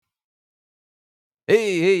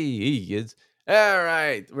Hey, kids. All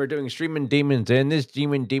right, we're doing Streaming Demons, and this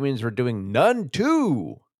Demon Demons, we're doing None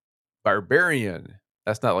 2, Barbarian.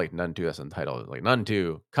 That's not like None 2, that's untitled. It's like None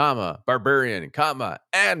 2, comma, Barbarian, comma,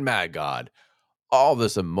 and Mad God. All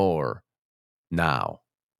this and more. Now,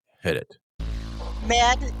 hit it.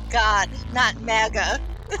 Mad God, not MAGA.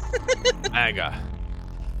 MAGA.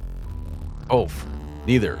 Both.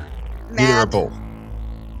 Neither. Neither Mad or both.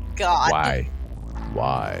 God.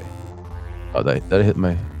 Why? Oh, did I hit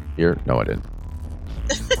my ear? No, I didn't.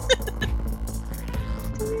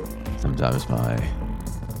 Sometimes my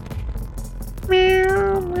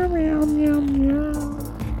meow, meow, meow, meow, meow.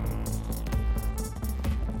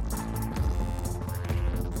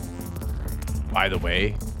 By the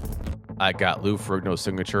way, I got Lou Ferrigno's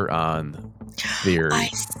signature on Theory. I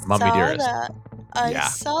Mommy saw Dearest. that. I Yeah.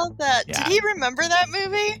 saw that. Yeah. Did he remember that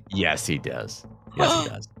movie? Yes, he does. Yes, he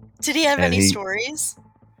does. Did he have And any stories?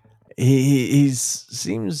 He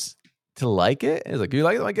seems to like it. He's like, "You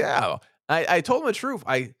like it?" I'm like, yeah. I told him the truth.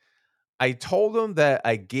 I told him that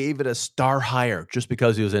I gave it a star higher just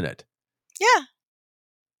because he was in it. Yeah.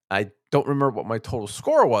 I don't remember what my total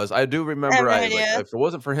score was. I do remember I have no idea. if it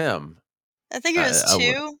wasn't for him. I think it was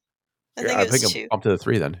 2. I think it was 2. Bumped to the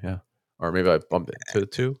 3 then, yeah. Or maybe I bumped it to the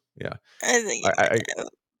 2. Yeah. I think I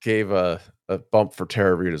gave a bump for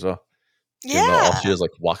Tara Reid as well. yeah. Even though all she does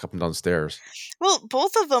like walk up and down stairs. Well,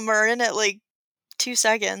 both of them are in it like 2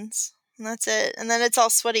 seconds. And that's it. And then it's all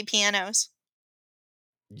sweaty pianos.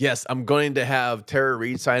 Yes, I'm going to have Tara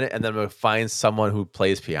Reid sign it, and then I'm going to find someone who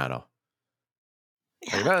plays piano.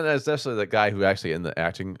 Yeah. Like, not necessarily the guy who actually in the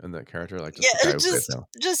acting in the character, like just the guy who plays piano.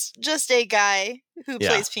 just a guy who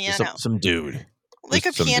plays piano. Some dude. Like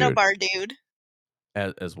just a piano bar dude.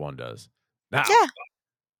 As one does. Now,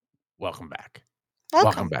 welcome back.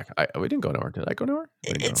 Welcome back. We didn't go nowhere. Did I go nowhere?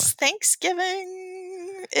 It's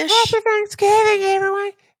Thanksgiving-ish. Happy Thanksgiving,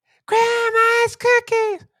 everyone. Grandma's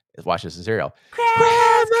cookies. Watch this in cereal.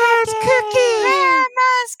 Grandma's cookies.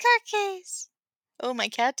 Grandma's cookies. Oh, my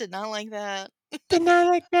cat did not like that. Did not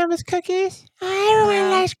like Grandma's cookies?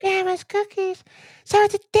 Everyone likes Grandma's cookies. So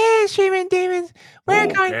today, Streaming Demons, we're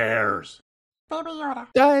going... Who cares? Baby Yoda.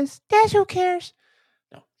 That's who cares.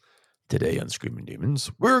 No. Today on Screaming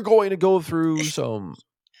Demons, we're going to go through some...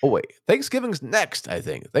 Oh, wait. Thanksgiving's next, I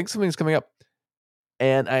think. Thanksgiving's coming up.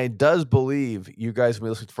 And I does believe you guys will be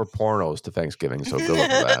listening for pornos to Thanksgiving, so good luck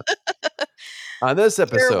with that. On this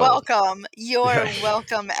episode... You're welcome. You're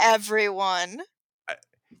welcome, everyone.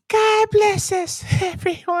 God bless us,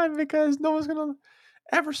 everyone, because no one's going to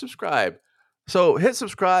ever subscribe. So hit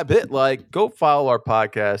subscribe, hit like, go follow our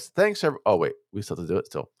podcast. Thanks. Oh, wait. We still have to do it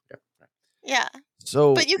still. Yeah.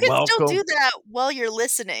 So, but you can still do that while you're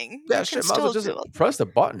listening. Yeah, shit. Might as well just press the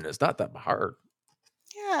button. It's not that hard.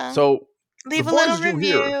 Yeah. So, leave a little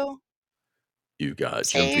review. You got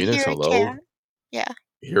Jim Phoenix. Hello. Yeah.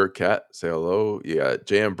 Hear a cat. Say hello. You got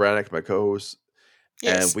J.M. Brannick, my co-host.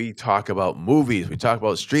 Yes. And we talk about movies. We talk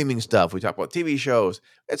about streaming stuff. We talk about TV shows.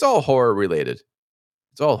 It's all horror related.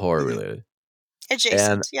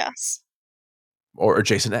 Adjacent, yes. Or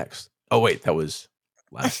Jason X. Oh, wait. That was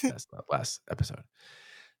that's not last episode.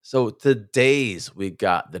 So today's we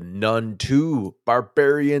got the Nun 2,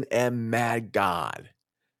 Barbarian, and Mad God.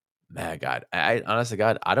 I honestly,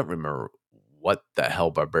 God, I don't remember what the hell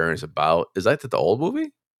Barbarian is about. Is that the old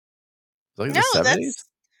movie? Like the 70s?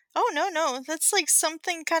 No. That's like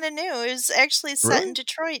something kind of new. It was actually set in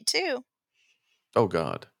Detroit too. Oh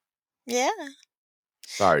God. Yeah.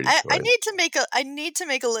 Sorry, Detroit. I need to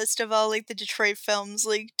make a list of all like the Detroit films,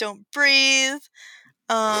 like Don't Breathe,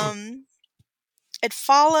 It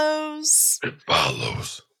Follows.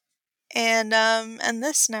 And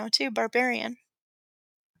this now too, Barbarian.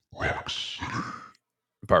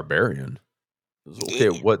 Barbarian. Okay,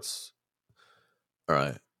 what's all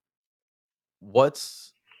right?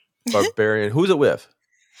 What's Barbarian? Who's it with?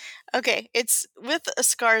 Okay, it's with a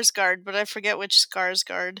Skarsgård, but I forget which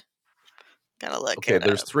Skarsgård. Gotta look. Okay,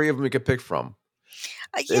 there's 3 of them you could pick from.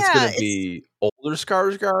 Yeah, it's gonna be older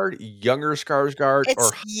Skarsgård, younger Skarsgård,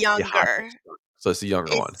 or younger. So it's the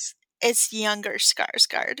younger one. It's younger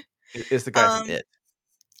Skarsgård. It's the guy from It.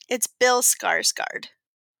 It's Bill Skarsgård.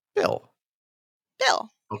 Bill.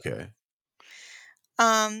 Okay.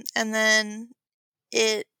 And then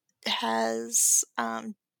it has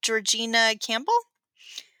Georgina Campbell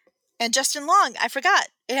and Justin Long. I forgot.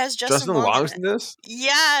 It has Justin Long's in this?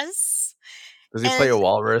 Yes. Does he play a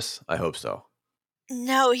walrus? I hope so.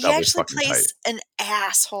 No, he actually plays an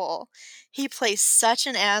asshole. He plays such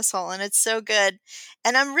an asshole, and it's so good.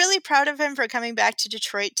 And I'm really proud of him for coming back to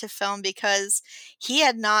Detroit to film because he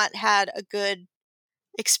had not had a good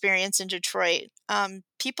experience in Detroit.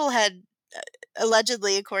 People had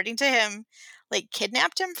allegedly, according to him, like,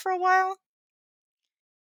 kidnapped him for a while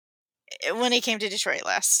when he came to Detroit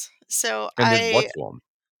last. So And did what to him?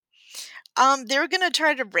 they were gonna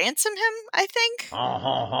try to ransom him, I think.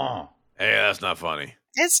 Hey, that's not funny.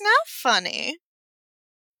 It's not funny.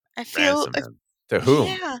 I feel Ransom him. To whom?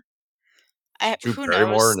 yeah. Drew Who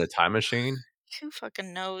Barrymore knows? in a time machine? Who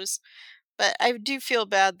fucking knows? But I do feel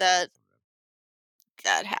bad that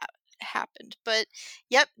that happened. But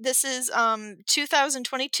yep, this is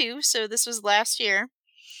 2022, so this was last year.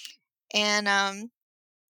 And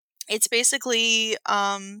it's basically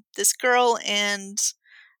this girl and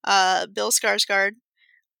Bill Skarsgård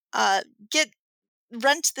uh get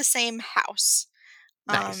rent the same house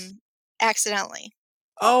Nice. accidentally.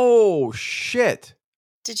 Oh, shit.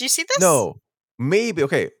 Did you see this? No. Maybe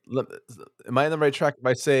okay, am I on the right track if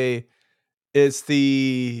I say it's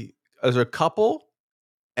there's a couple,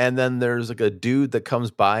 and then there's, like, a dude that comes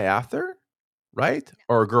by after, right?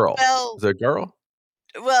 Or a girl? Well, Is it a girl?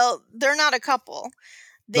 they're not a couple.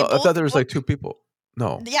 They No, I both thought there was, book like, 2 people.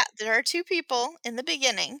 No, yeah, there are two people in the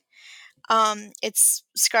beginning. It's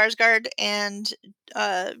Skarsgård and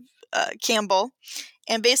uh, Campbell,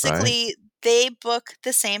 and right? basically they book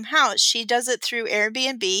the same house. She does it through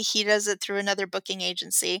Airbnb. He does it through another booking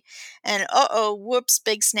agency. And whoops,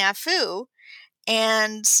 big snafu.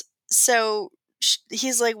 And so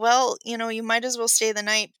he's like, well, you might as well stay the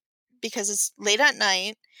night because it's late at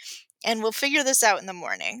night, and we'll figure this out in the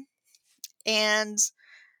morning. And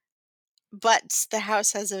but the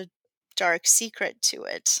house has a dark secret to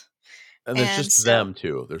it. And there's And just so them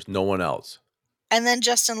 2, there's no one else. and then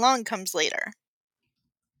Justin Long comes later.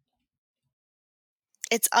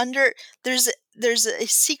 It's under there's a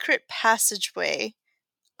secret passageway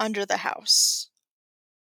under the house.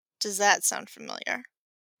 Does that sound familiar?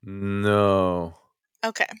 No.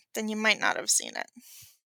 Okay, then you might not have seen it.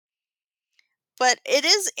 But it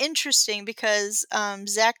is interesting because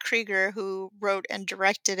Zach Krieger, who wrote and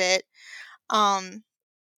directed it, um,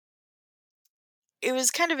 it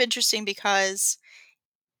was kind of interesting because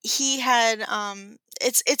he had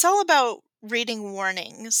it's all about reading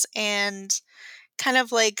warnings and kind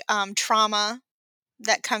of like trauma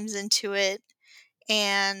that comes into it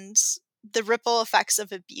and the ripple effects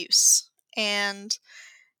of abuse. And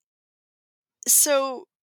so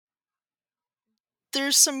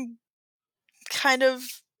there's some kind of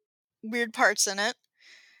weird parts in it.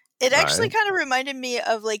 It actually Right. kind of reminded me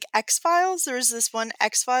of like X-Files. There was this one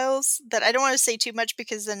X-Files that I don't want to say too much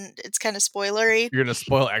because then it's kind of spoilery. You're gonna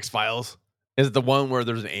spoil X-Files? Is it the one where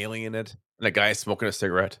there's an alien in it, and a guy smoking a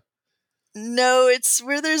cigarette? No, it's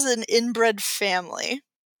where there's an inbred family.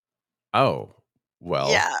 Oh, well,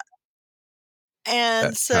 Yeah.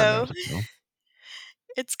 And that kinda so magical.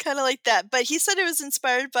 it's kind of like that. But he said it was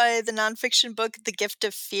inspired by the nonfiction book The Gift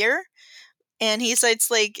of Fear. And he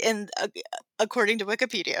cites like in according to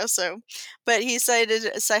Wikipedia, but he cited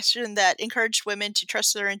a section that encouraged women to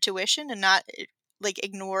trust their intuition and not like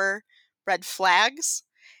ignore red flags.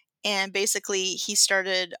 And basically, he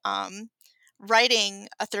started writing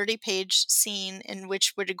a 30-page scene in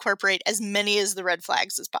which would incorporate as many as the red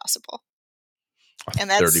flags as possible. A And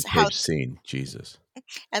that's how 30-page scene, Jesus.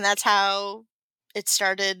 and that's how it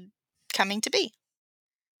started coming to be.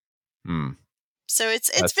 Hmm, So it's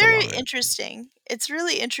that's a very long ass scene. interesting. It's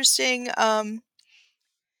really interesting.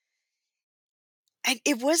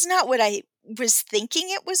 It was not what I was thinking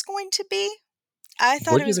it was going to be. I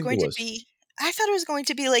thought What it do you was think it going to was? be I thought it was going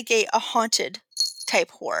to be like a haunted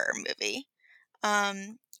type horror movie.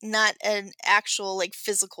 Not an actual like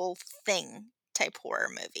physical thing type horror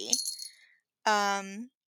movie. Um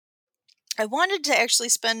I wanted to actually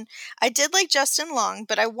spend I did like Justin Long,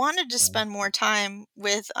 but I wanted to Right. spend more time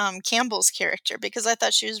with Campbell's character because I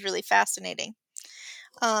thought she was really fascinating.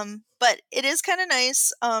 But it is kind of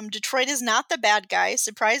nice. Detroit is not the bad guy,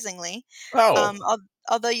 surprisingly. Oh,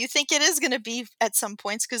 Although you think it is going to be at some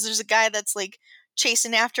points because there's a guy that's like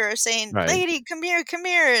chasing after her, saying, right. "Lady, come here,"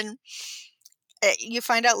 and you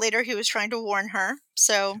find out later he was trying to warn her.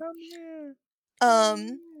 So, Come here.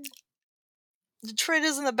 um, Detroit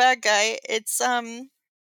isn't the bad guy. It's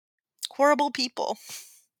horrible people.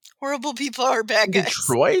 Horrible people are bad In guys.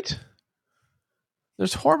 Detroit?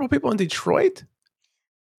 There's horrible people in Detroit?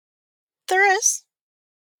 There is,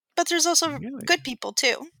 but there's also Really? good people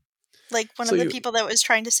too. Like one So of the people that was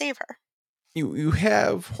trying to save her. you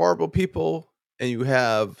have horrible people, and you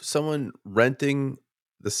have someone renting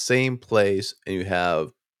the same place, and you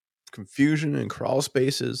have confusion and crawl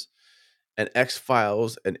spaces and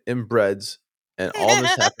X-Files and inbreds, and all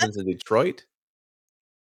this happens in Detroit?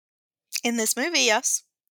 In this movie, yes.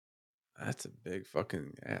 That's a big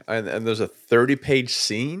fucking and there's a 30-page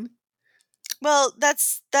scene? Well,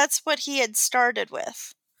 that's what he had started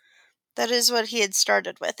with. That is what he had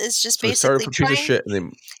started with. Is just So he started basically from piece of trying. shit and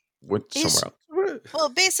then went somewhere He's else. What? Well,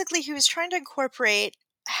 basically, he was trying to incorporate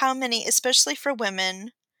how many, especially for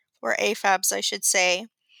women, or AFABs, I should say,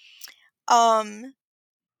 um,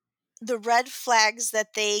 the red flags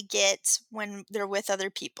that they get when they're with other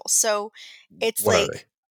people. So it's What are they? like,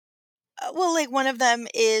 well, like one of them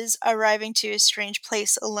is arriving to a strange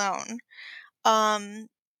place alone. Um,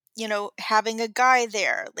 having a guy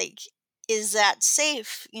there, like, is that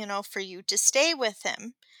safe, for you to stay with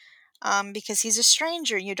him? Because he's a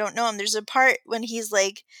stranger, you don't know him. There's a part when he's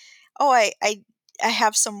like, "Oh, I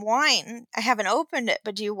have some wine. I haven't opened it,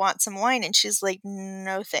 but do you want some wine?" And she's like,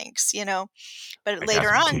 "No, thanks," But I got later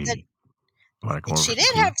some on, that tea. Want to go over she for some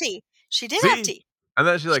did tea? have tea. She did have See? tea. And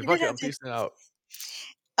then she's like, She did fuck it, have I'm tea. peacing out.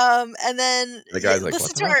 And then The guy's like, what the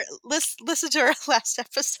fuck? listen to our last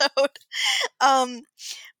episode. Um,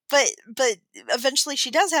 but eventually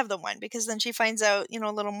she does have the wine because then she finds out,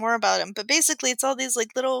 a little more about him. But basically, it's all these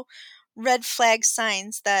like little red flag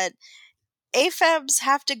signs that AFABs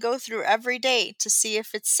have to go through every day to see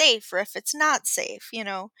if it's safe or if it's not safe.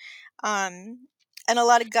 Um, and a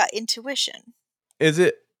lot of gut intuition. Is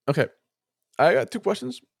it okay? I got two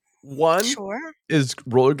questions. One, Sure. is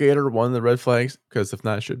roller gator one of the red flags? Because if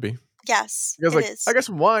not, it should be. Yes, Because it like, I is. got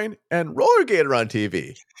some wine and roller gator on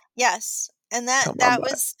TV. Yes. And Come on, that man.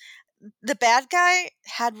 was the bad guy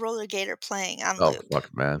had Roller Gator playing on Oh loop. fuck,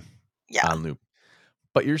 man. Yeah. On loop.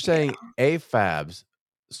 But you're Yeah. saying AFABs.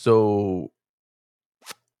 So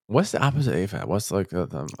what's the opposite of AFAB? What's like I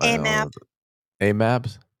don't know. AMAB.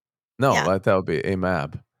 AMABs? No, Yeah. that would be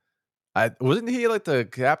AMAB. I wasn't he like the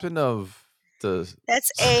captain of the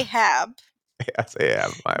That's Ahab. Yes,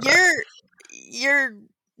 AMAB, my bad. You're you're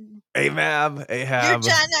AMAB, your AHAB,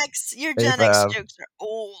 Gen X AFAB, jokes are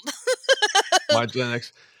old. my Gen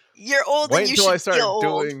X. You're old and Wait you until I should feel start old.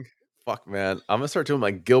 doing fuck man. I'm gonna start doing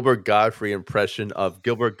my Gilbert Godfrey impression of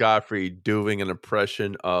Gilbert Godfrey doing an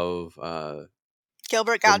impression of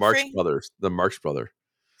Gilbert the Marx Godfrey? Brothers. The Marx Brother.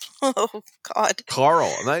 Oh god.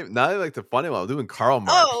 Carl. Not like the funny one. I'm doing Karl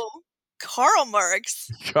Marx. Oh, Karl Marx.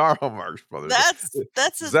 Karl Marx Brothers.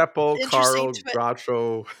 That's an Zeppo, interesting Carl,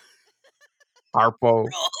 Groucho, Harpo,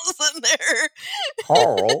 rolls in there.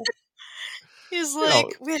 Carl. He's You know,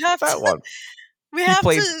 like, that one. we He have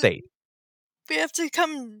played to state. we have to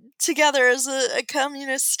come together as a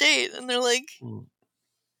communist state, and they're like, Mm.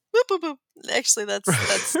 boop boop boop. Actually,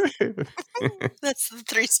 that's Three that's the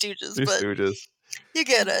Three Stooges, but Stooges. you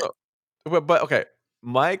get it. So, but okay.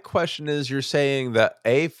 My question is, you're saying that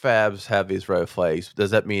AFABs have these red flags. Does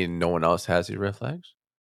that mean no one else has these red flags?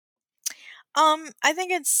 I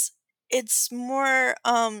think it's more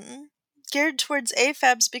geared towards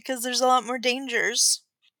AFABs because there's a lot more dangers.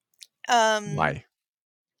 Um, Why?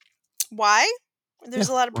 why? Yeah. There's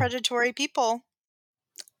a lot of Why? predatory people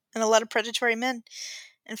and a lot of predatory men.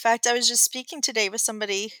 In fact, I was just speaking today with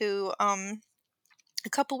somebody who a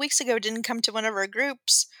couple weeks ago didn't come to one of our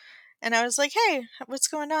groups, and I was like, "Hey, what's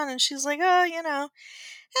going on?" And she's like, "Oh,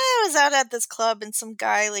 I was out at this club and some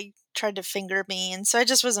guy like tried to finger me, and so I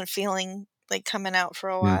just wasn't feeling like coming out for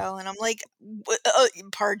a Mm. while." And I'm like,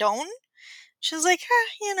 Pardon?" She's like,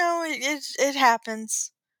 it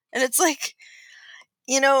happens," and it's like,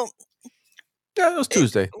 you know, Yeah, it was it,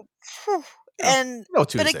 Tuesday. whew, Yeah. and No but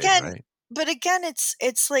Tuesdays, again, right?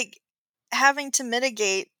 it's like having to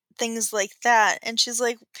mitigate things like that. And she's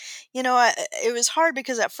like, it was hard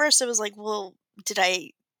because at first it was like, well, did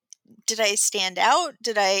I stand out?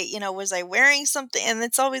 Did I, was I wearing something? And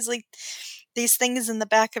it's always like these things in the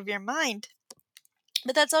back of your mind.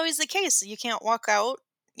 But that's always the case. You can't walk out,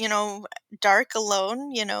 you know, dark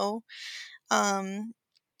alone, Um,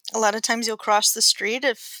 a lot of times you'll cross the street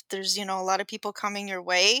if there's, a lot of people coming your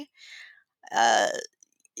way. Uh,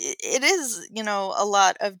 it is, a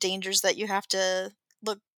lot of dangers that you have to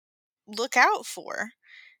look out for,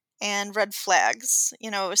 and red flags,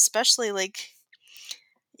 especially like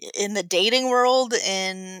in the dating world,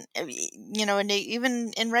 and and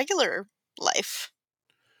even in regular life.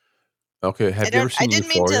 Okay. Have you ever I seen didn't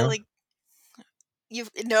mean to Euphoria? like you.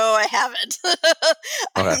 No, I haven't.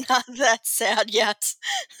 Okay. I'm not that sad yet.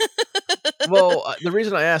 Well, the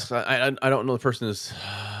reason I ask, I don't know the person's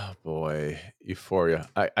boy Euphoria.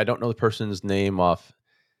 I don't know the person's name Zendaya?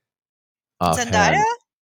 offhand.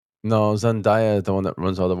 No, Zendaya, the one that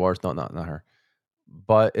runs all the wars. No, not her.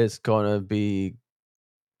 But it's gonna be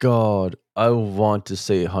God. I want to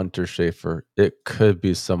say Hunter Schafer. It could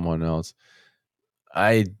be someone else.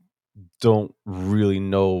 I don't really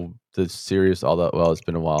know the series all that well. It's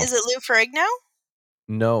been a Is while. it Lou Ferrigno?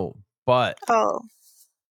 No, but Oh,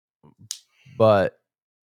 but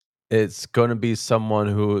It's going to be someone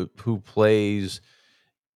who plays.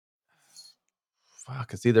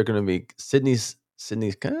 Fuck, it's either going to be Sydney's.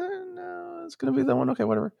 No, it's going to be that one. Okay,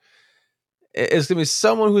 whatever. It's going to be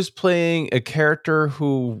someone who's playing a character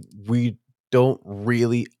who we don't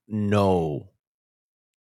really know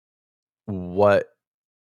what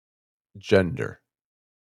gender.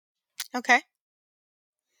 Okay.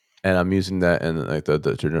 And I'm using that in like the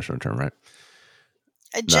traditional term, right?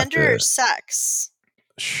 A Not gender or the sex?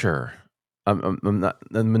 sure. I'm not.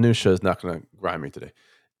 The minutia is not going to grind me today.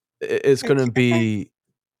 It's going Okay. to Okay. be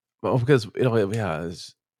well because yeah,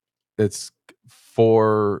 it's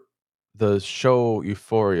for the show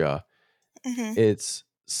Euphoria. Hmm. It's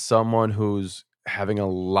someone who's having a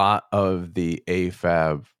lot of the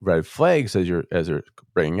AFAB red flags as you're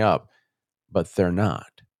bringing up, but they're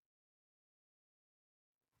not.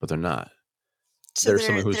 But they're not. So There's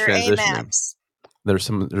someone who's they're transitioning. AMABs. There's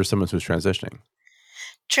someone who's transitioning.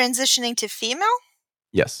 Transitioning to female?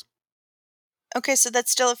 Yes. Okay, so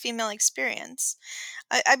that's still a female experience.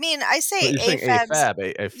 I mean, I But say you're saying AFABs.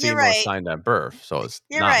 AFAB, a You're female right. assigned at birth, so it's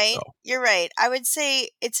You're not right. though. You're right. I would say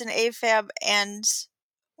it's an AFAB and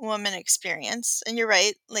woman experience. And you're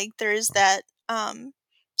right. Like there is that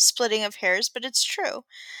splitting of hairs, but it's true.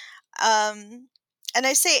 And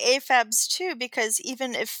I say AFABs too because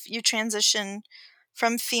even if you transition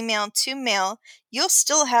from female to male, you'll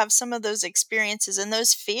still have some of those experiences and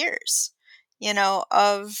those fears,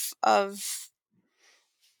 of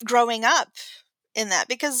growing up in that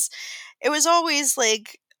because it was always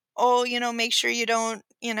like, oh, make sure you don't,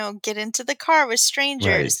 get into the car with Right.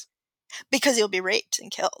 strangers because you'll be raped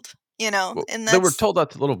and killed, Well, and they were that's told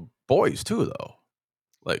that to little boys too, though.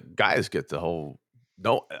 Like guys get the whole.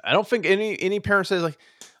 No, I don't think any parent says like,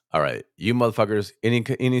 "All right, you motherfuckers,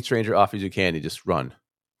 any stranger offers you candy, just run,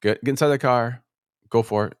 get inside the car, go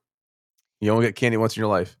for it. You only get candy once in your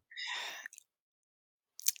life."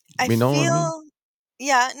 I You know what I mean? feel.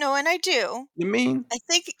 Yeah, no, and I do. You mean? I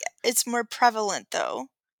think it's more prevalent though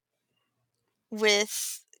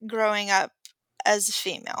with growing up as a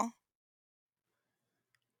female.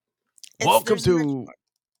 It's Welcome there's much to more.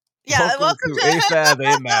 Yeah, welcome AFAB to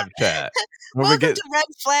AMAB chat, where we welcome get. to red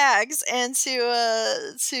flags and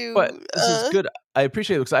But to this is good. I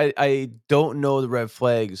appreciate it because I don't know the red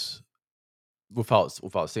flags without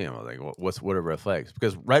seeing them. Like, what are red flags?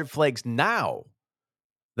 Because red flags now,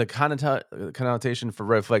 the connotation for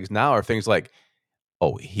red flags now are things like,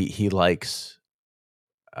 oh, he likes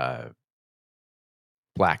uh,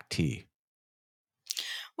 black tea.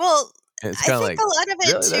 well, And it's I kind of think like, a lot of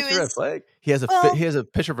it really, too that's your red is flag. well, He has a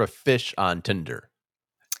picture of a fish on Tinder.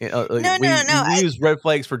 Like no, no, no. we use red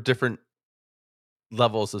flags for different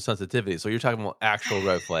levels of sensitivity. So you're talking about actual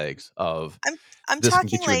red flags of I'm I'm this can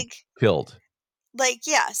talking get you killed.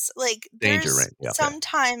 yes, like Danger, there's right? Yeah, okay.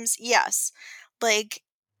 sometimes yes, like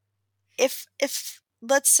if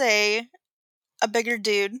let's say a bigger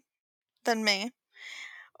dude than me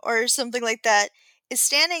or something like that is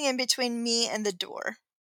standing in between me and the door,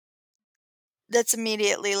 that's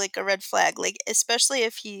immediately like a red flag. Like especially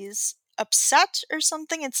if he's upset or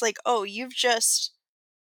something, it's like, "Oh, you've just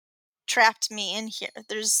trapped me in here.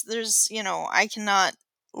 There's, I cannot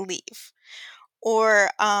leave." Or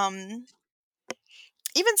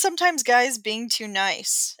even sometimes guys being too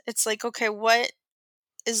nice. It's like, "Okay, what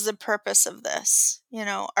is the purpose of this?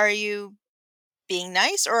 Are you being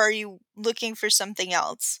nice or are you looking for something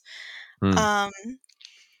else?" Hmm. Um,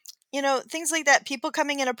 things like that, people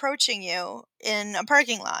coming and approaching you in a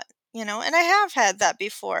parking lot, and I have had that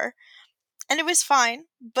before and it was fine,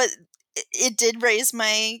 but it did raise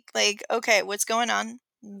my like, okay, what's going on?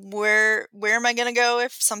 Where am I going to go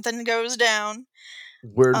if something goes down?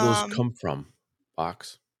 Where do those Um come from,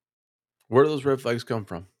 Box? Where do those red flags come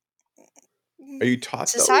from? Are you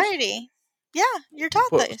taught those? Society. Yeah, you're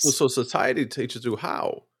taught But this so society teaches you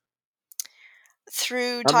how.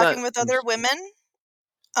 through I'm not talking with other women,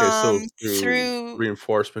 okay. So through through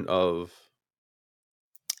reinforcement of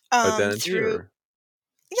identity, through or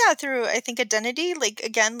yeah, through I think identity. Like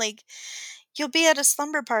again, like you'll be at a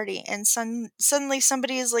slumber party and suddenly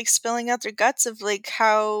somebody is like spilling out their guts of like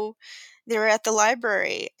how they were at the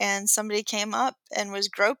library and somebody came up and was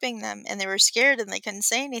groping them and they were scared and they couldn't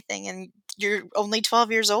say anything and you're only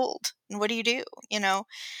 12 years old and what do you know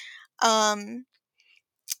um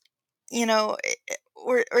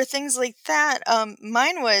or things like that.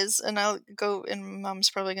 Mine was, and I'll go and mom's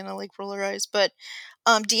probably gonna like roll her eyes, but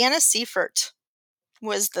Deanna Seifert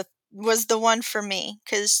was the one for me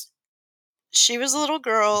because she was a little the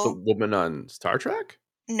girl. woman on Star Trek?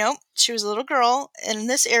 Nope, she was a little girl in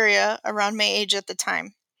this area around my age at the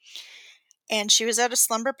time. and she was at a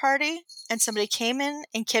slumber party, and somebody came in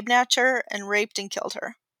and kidnapped her and raped and killed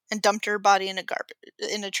her and dumped her body in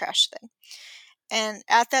a trash thing. And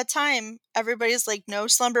at that time, everybody's like, no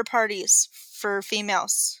slumber parties for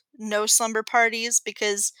females. No slumber parties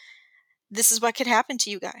because this is what could happen to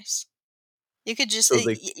you guys. You could just So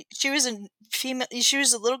they she was a female, she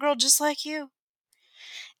was a little girl just like you.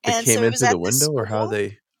 they And came so it in was through the at this window, or how school.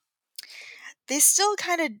 they? They still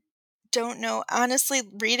kind of don't know. Honestly,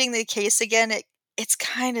 reading the case again, it's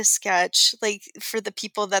kind of sketch, like for the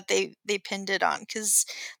people that they pinned it on, because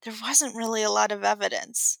there wasn't really a lot of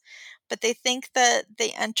evidence. But they think that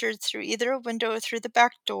they entered through either a window or through the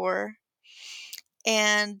back door,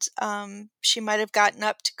 and she might have gotten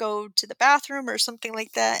up to go to the bathroom or something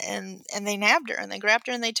like that, and they nabbed her and they grabbed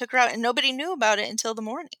her and they took her out, and nobody knew about it until the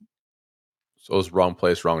morning. So it was wrong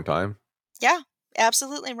place, wrong time. Yeah,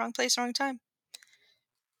 absolutely wrong place, wrong time.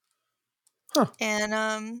 Huh.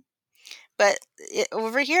 And but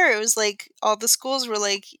over here, it was like all the schools were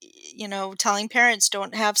like, telling parents,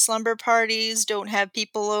 don't have slumber parties, don't have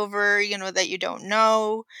people over, that you don't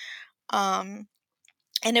know. Um,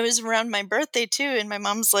 and it was around my birthday too, and my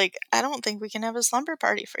mom's like, I don't think we can have a slumber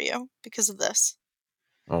party for you because of this.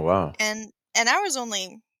 Oh wow. And I was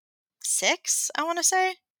only 6, I want to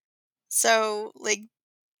say, so like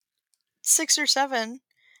 6 or 7,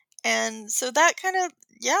 and so that kind of,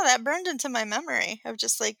 yeah, that burned into my memory of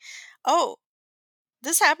just like, oh,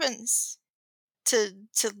 this happens to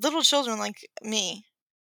little children like me,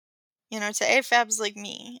 to AFABs like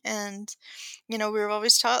me. And, we were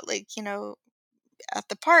always taught, like, at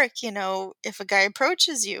the park, if a guy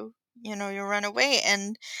approaches you, you run away.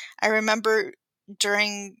 And I remember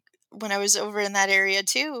during when I was over in that area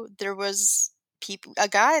too, there was a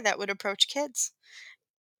guy that would approach kids,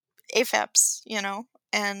 AFABs,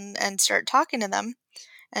 and start talking to them.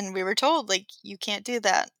 And we were told, like, you can't do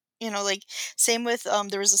that. Like, same with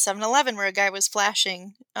there was a 7-Eleven where a guy was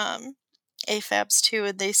flashing AFABs too,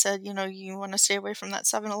 and they said, you want to stay away from that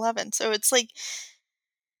 7-Eleven. So it's like,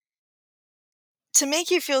 to make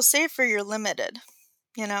you feel safer, you're limited,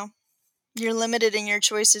 you know. You're limited in your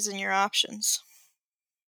choices and your options.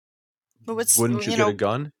 But Wouldn't you get a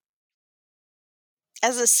gun?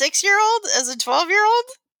 as a 6-year-old, as a 12-year-old,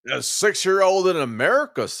 A 6-year-old in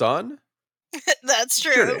America, son. that's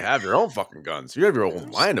You should true. have your own fucking guns. You have your own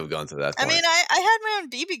That's line true. of guns at that I mean, point. I had my own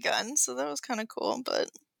BB gun, so that was kind of cool, but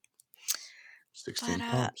 16 I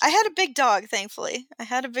pumps. had a big dog, thankfully. I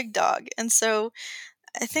had a big dog, and so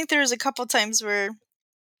I think there was a couple times where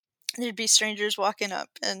there'd be strangers walking up,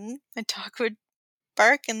 and my dog would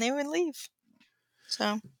bark, and they would leave.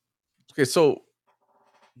 So Okay, so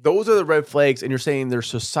those are the red flags, and you're saying they're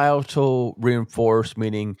societal reinforced,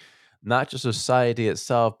 meaning not just society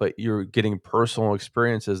itself, but you're getting personal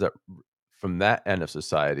experiences that from that end of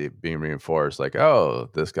society being reinforced, like, oh,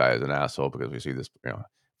 this guy is an asshole because we see this,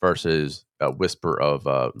 versus a whisper of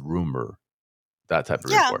a rumor, that type of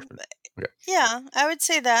yeah, reinforcement. Okay. yeah, I would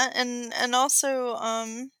say that, and also,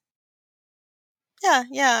 yeah,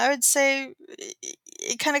 I would say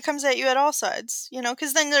it kind of comes at you at all sides,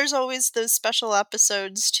 because then there's always those special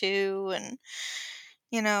episodes too, and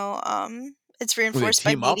it's When they reinforced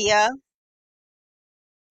by team up? media.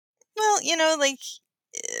 Well, like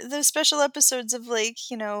those special episodes of, like,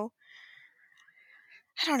 I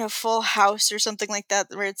don't know, Full House or something like that,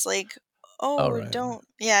 where it's like, All oh, right. don't,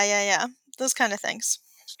 yeah, yeah, yeah, those kind of things.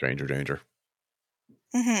 Stranger danger.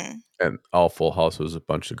 Hmm. And all Full House was a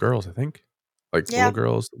bunch of girls, I think. Like little Yeah.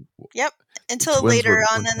 girls. Yep. The Until twins later were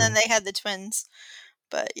on, and then twins. they had the twins.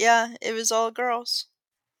 But yeah, it was all girls.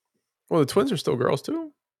 Well, the twins are still girls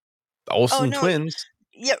too. The Oh Olsen no, twins.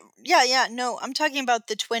 yeah, yeah, yeah. No, I'm talking about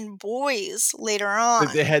the twin boys later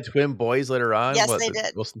They on. had twin boys later on. Yes, What? they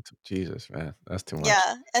did. Jesus, man, that's too much.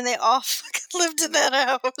 Yeah, and they all fucking lived in that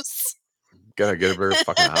house. Gotta get a bigger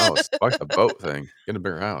fucking house. Fuck the boat thing. Get a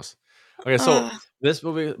bigger house. Okay, so Ugh. this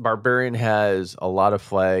movie, Barbarian, has a lot of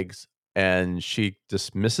flags, and she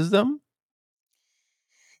dismisses them.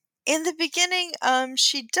 In the beginning,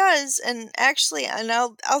 she does, and actually, and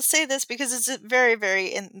I'll say this because it's very, very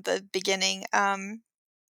in the beginning.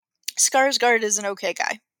 Skarsgård is an okay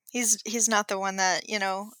guy. He's not the one that,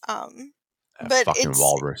 That but fucking it's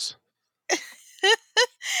walrus.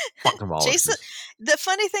 Fucking Jason. walruses. The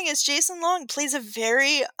funny thing is, Jason Long plays a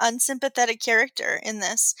very unsympathetic character in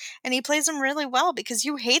this, and he plays him really well because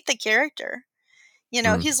you hate the character.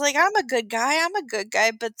 Mm. He's like, I'm a good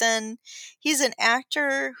guy, but then he's an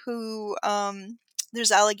actor who,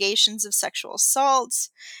 there's allegations of sexual assault,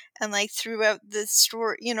 and like throughout the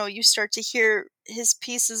story, you start to hear his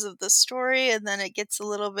pieces of the story, and then it gets a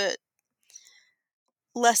little bit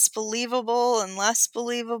less believable and less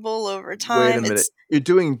believable over Wait a time. minute. It's You're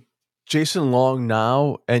doing Jason Long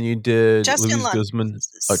now, and you did Justin Louise Lund. Guzman.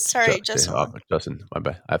 Sorry, Justin Lund. Justin, my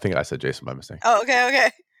bad. I think I said Jason by mistake. Oh,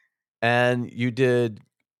 okay. And you did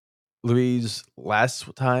Louise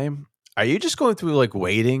last time. Are you just going through like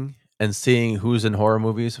waiting and seeing who's in horror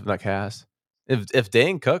movies from that cast? If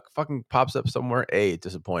Dane Cook fucking pops up somewhere, A,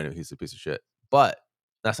 disappointed. He's a piece of shit. But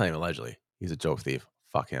that's not even allegedly. He's a joke thief.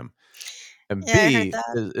 Fuck him. And Yeah, I heard B,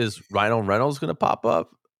 that. is Rhino Reynolds gonna pop up?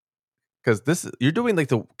 Because you're doing like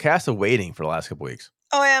the cast of waiting for the last couple weeks.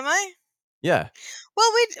 Oh, am I? Yeah.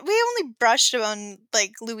 Well, we only brushed on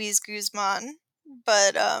like Luis Guzman,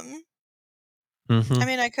 but I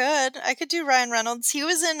mean, I could do Ryan Reynolds. He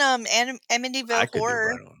was in I Amityville could do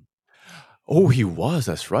Horror. Rhino. Oh, he was.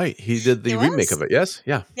 That's right. He did He the remake of was. it. Yes.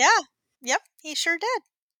 Yeah. Yeah. Yep. He sure did.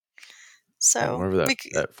 Yeah. So Whatever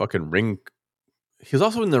that fucking ring. He was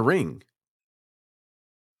also in The Ring.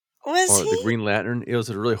 was Or the he? Green Lantern. It was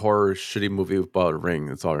a really horror, shitty movie about a ring.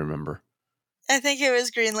 That's all I remember. I think it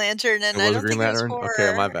was Green Lantern, It and I was a don't Green think it was Lantern?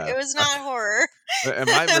 Okay, my horror. It bad. was Okay. not horror. In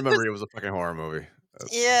my It was, memory, it was a fucking horror movie.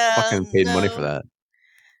 yeah, Fucking paid money for no. that.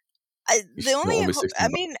 You The should only, owe me 60 I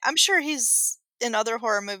bucks. mean, I'm sure he's in other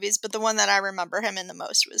horror movies, but the one that I remember him in the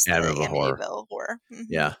most was Yeah, I the remember horror. Amityville Horror.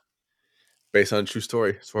 Yeah. Based on a true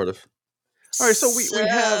story, sort of. All right, so we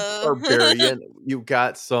have So, Barbarian. You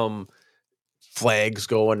got some flags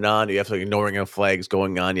going on. You have like ignoring of flags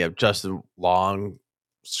going on. You have Justin Long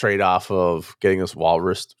straight off of getting his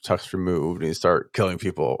walrus tusk removed, and you start killing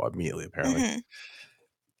people immediately. Apparently, mhm.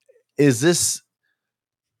 is this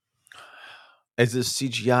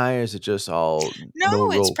CGI? Is it just all No, no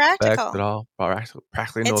it's real effects at practical. all?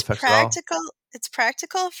 Practically no effects at all. It's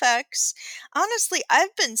practical effects. Honestly,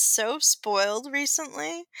 I've been so spoiled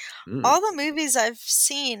recently. Mm, All the movies I've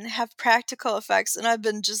seen have practical effects, and I've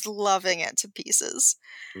been just loving it to pieces.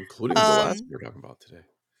 including the last Um, we were talking about today.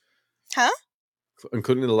 huh?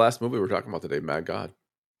 Including the last movie we were talking about today, Mad God.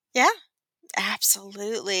 Yeah,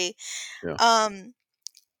 absolutely. Yeah. Um,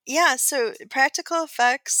 yeah, so practical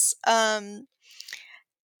effects,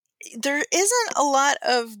 there isn't a lot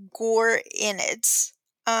of gore in it,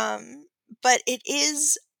 but it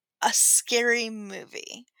is a scary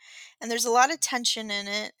movie. And there's a lot of tension in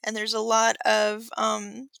it, and there's a lot of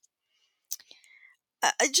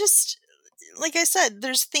just like I said,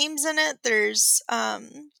 there's themes in it. There's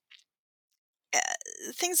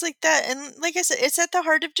things like that, and like I said, it's at the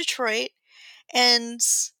heart of Detroit, and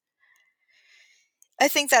I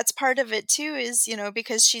think that's part of it too. Is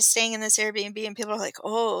because she's staying in this Airbnb, and people are like,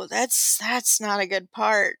 "Oh, that's not a good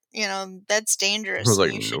part. That's I was dangerous, and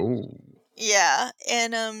like, you should." no. Yeah,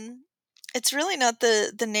 and it's really not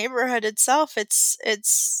the neighborhood itself.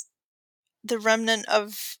 It's the remnant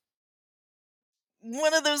of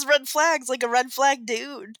one of those red flags, like a red flag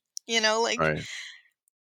dude, like Right.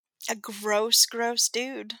 a gross, gross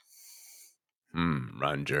dude.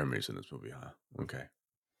 Ron Jeremy's in this movie, huh? Okay.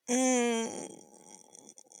 Mm, I'm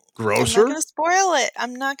not Grosser? gonna spoil it.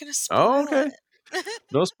 I'm not gonna Oh, spoil okay. it.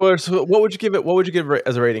 No spoilers. So what would you give it? What would you give it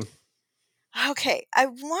as a rating? Okay, I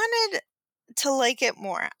wanted to like it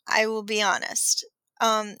more. I will be honest.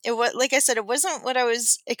 It was like I said, it wasn't what I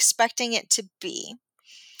was expecting it to be,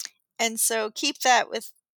 and so keep that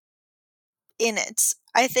in it.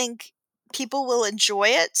 I think people will enjoy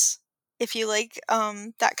it if you like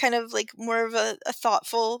that kind of like more of a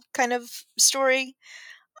thoughtful kind of story.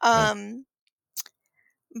 Yeah. Um,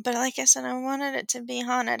 but like I said, I wanted it to be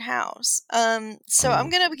haunted house. So I'm Oh.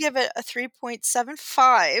 gonna give it a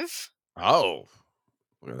 3.75. Oh.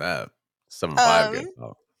 Look at that. 7.5 Um, good.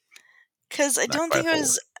 Oh, because I not don't quite think a it four.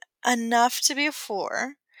 was enough to be a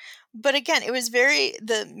 4. But again, it was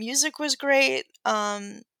the music was great.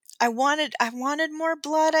 I wanted more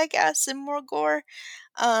blood, I guess, and more gore.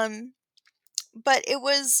 Um, but it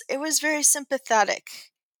was very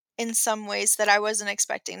sympathetic in some ways that I wasn't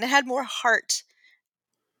expecting. It had more heart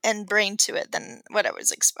and brain to it than what I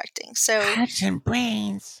was expecting. So, Hearts and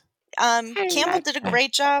brains. I Campbell like did a that.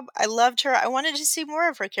 great job. I loved her. I wanted to see more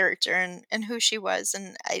of her character and who she was,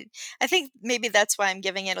 and I think maybe that's why I'm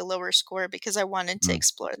giving it a lower score because I wanted to Mm.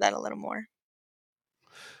 explore that a little more.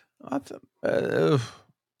 That's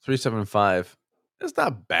 3.75. It's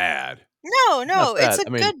not bad. No, It's not no, it's bad. a I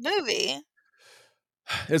mean, good movie.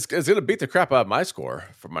 it's gonna beat the crap out of my score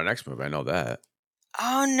for my next movie. I know that.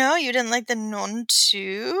 Oh no, you didn't like The Nun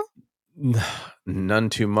 2? None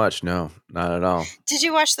too much. No, not at all. Did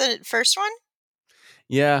you watch the first one?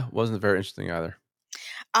 Yeah, wasn't very interesting either.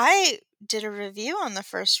 I did a review on the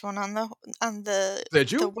first one on Did the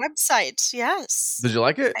you? website. Yes. Did you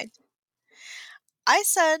like it? I I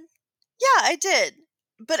said, "Yeah, I did."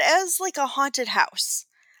 but as like a haunted house,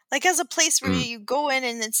 like as a place where Mm, you go in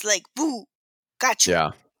and it's like, boo, got you.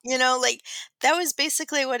 yeah. You know, like that was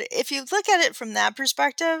basically what, if you look at it from that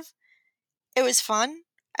perspective, it was fun.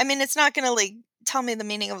 I mean, it's not gonna like tell me the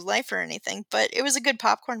meaning of life or anything, but it was a good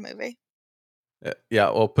popcorn movie. Yeah,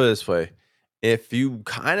 well, put it this way. If you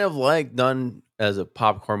kind of like Nun as a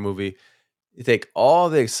popcorn movie, you take all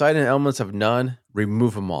the exciting elements of Nun,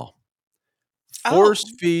 remove them all. Force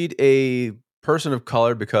Oh, feed a person of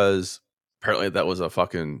color because apparently that was a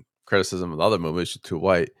fucking criticism of the other movies, she's too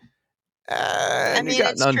white. I And you mean,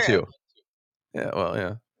 got it's Nun true. too. Yeah, well,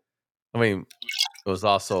 yeah. I mean, it was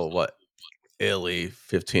also what Italy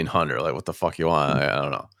 1500. Like, what the fuck you want? I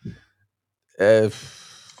don't know.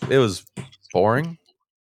 If it was boring,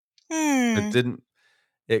 it Hmm. didn't.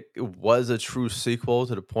 It was a true sequel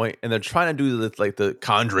to the point, and they're trying to do this like the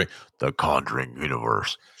Conjuring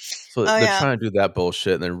universe. So Oh they're yeah. trying to do that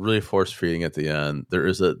bullshit, and they're really force feeding at the end.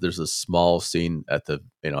 There's a small scene at the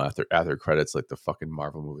after credits, like the fucking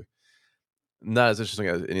Marvel movie. Not as interesting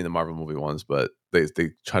as any of the Marvel movie ones, but they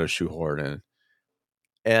try to shoehorn it in,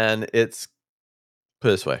 and it's put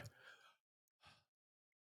it this way: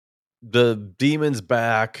 the demon's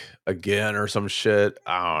back again or some shit.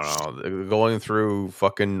 I don't know. They're going through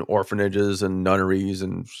fucking orphanages and nunneries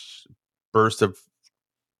and bursts of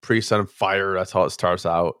priests on fire. That's how it starts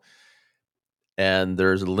out. And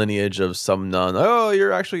there's a lineage of some nun. Oh,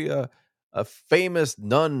 you're actually a famous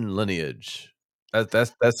nun lineage.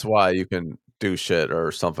 That's why you can do shit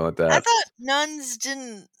or something like I that. thought nuns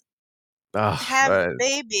didn't Ah, have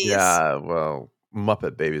babies. yeah. Well,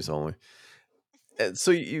 Muppet babies only. And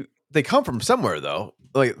so they come from somewhere though.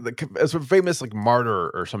 Like as a famous like martyr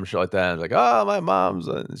or some shit like that. And like, oh, my mom's.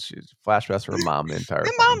 She's flashbacks to her mom the entire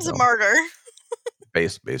My fucking mom's a film. martyr.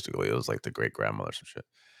 Basically, it was like the great grandmother some shit.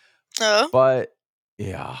 Oh. But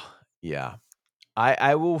yeah, yeah.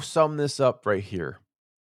 I will sum this up right here.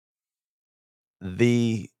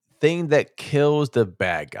 The thing that kills the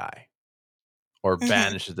bad guy or Mhm.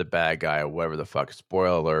 banishes the bad guy or whatever the fuck.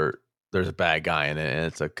 Spoiler alert: there's a bad guy in it, and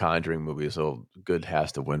it's a Conjuring movie, so good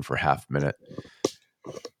has to win for half a minute.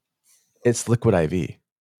 It's Liquid IV.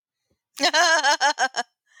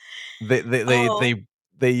 They they they Oh, they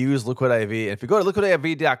they use Liquid IV. And if you go to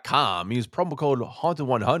liquidiv.com, use promo code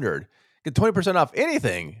Haunted100, get 20% off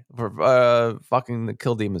anything for fucking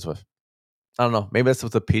kill demons with. I don't know. Maybe that's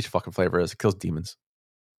what the peach fucking flavor is. It kills demons.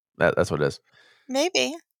 That's what it is.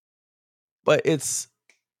 maybe. But it's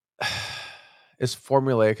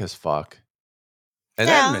formulaic as fuck. And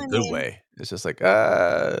not in Yeah, a I good mean, way. It's just like,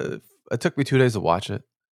 it took me 2 days to watch it.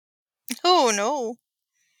 oh no.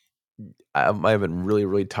 I might have been really,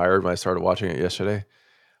 really tired when I started watching it yesterday.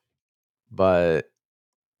 But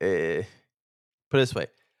eh, put it this way.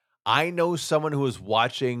 I know someone who was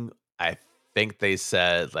watching, I think they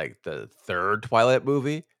said like the third Twilight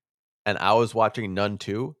movie, and I was watching Nun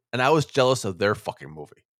 2, and I was jealous of their fucking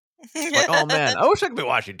movie. Like, oh man, I wish I could be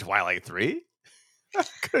watching Twilight 3. I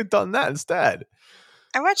could have done that instead.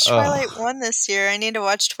 I watched Twilight Oh, 1 this year. I need to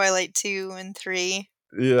watch Twilight 2 and 3.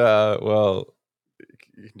 yeah. Well,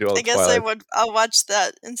 you can do all I the guess Twilight. I'll watch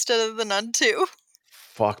that instead of the Nun 2.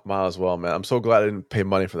 Fuck, might as well, man. I'm so glad I didn't pay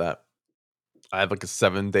money for that. I have like a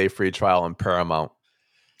 7-day free trial on Paramount.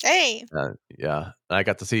 Hey, Yeah, and I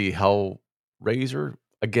got to see Hellraiser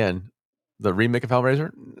again. The remake of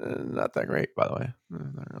Hellraiser, not that great, by the way.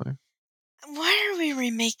 Not really. why are we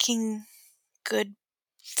remaking good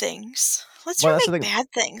things? Let's Well, that's the remake thing. bad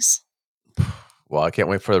things. Well, I can't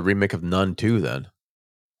wait for the remake of Nun 2 then.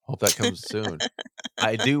 Hope that comes soon.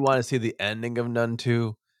 I do want to see the ending of Nun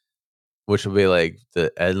 2, which will be like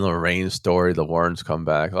the Ed and Lorraine story. The Warrens come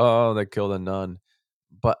back. Oh, they killed a nun.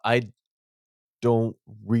 But I don't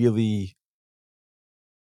really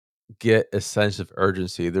get a sense of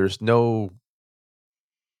urgency. There's no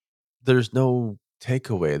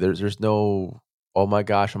takeaway. There's no, oh my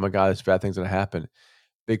god, this bad thing's gonna happen.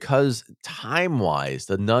 Because time wise,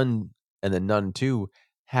 the Nun and the Nun 2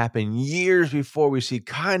 happen years before we see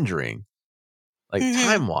Conjuring. Like Mhm.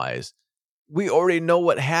 time wise, we already know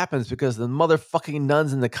what happens because the motherfucking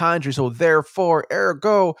nuns in the Conjuring. So therefore,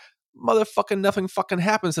 ergo, motherfucking nothing fucking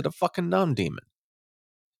happens to the fucking nun demon.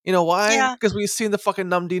 You know why? Yeah. Because we've seen the fucking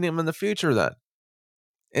numb demon in the future. Then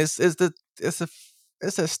it's the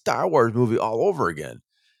it's a Star Wars movie all over again.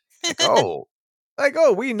 Like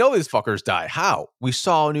we know these fuckers die. How? We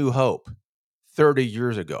saw A New Hope 30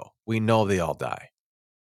 years ago. We know they all die.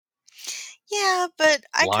 Yeah, but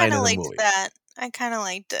I Line kinda in the liked movie. that. I kinda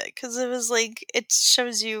liked it because it was like, it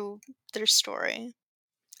shows you their story.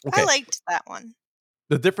 I Okay. liked that one.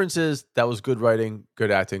 The difference is that was good writing,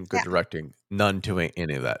 good acting, good Yeah. directing. None to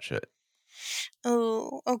any of that shit.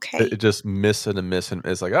 Oh, It okay. just missing and missing.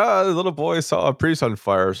 It's like, the little boy saw a priest on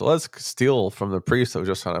fire, so let's steal from the priest that was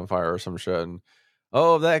just on fire or some shit. And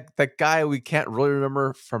that guy we can't really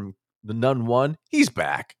remember from the Nun one, he's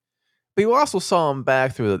back. But you also saw him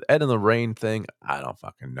back through the Ed in the Rain thing. I don't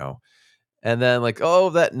fucking know. And then like,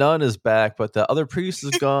 that nun is back, but the other priest is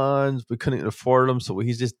gone. We couldn't afford him, so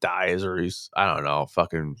he just dies, or he's I don't know,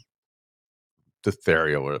 fucking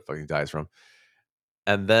diphtheria, where the fuck he dies from.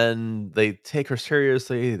 And then they take her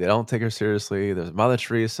seriously. They don't take her seriously. There's Mother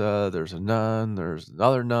Teresa. There's a nun. There's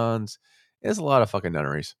other nuns. It's a lot of fucking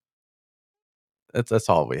nunneries. That's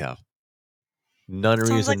all we have. Sounds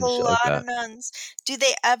Nunneries like a and shit like lot of that. nuns. Do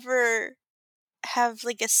they ever have,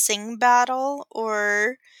 like, a sing battle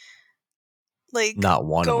or, like, Not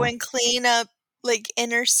one of go them. and clean up, like,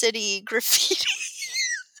 inner city graffiti?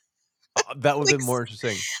 That would have Like been s more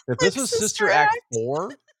interesting. If this like was Sister Sister Act Act?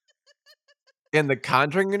 4 in the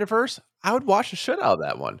Conjuring universe, I would watch the shit out of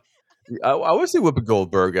that one. I would see Whoopi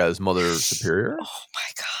Goldberg as Mother Superior. Oh my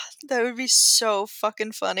god, that would be so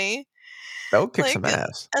fucking funny. That would kick some Like,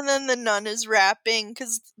 ass. and then the nun is rapping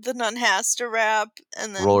because the nun has to rap,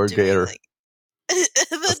 and then Roller doing, Gator. like and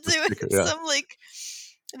then That's the doing secret, yeah. some, like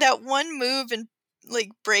that one move in,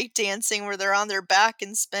 like, break dancing where they're on their back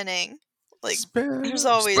and spinning. Like, there's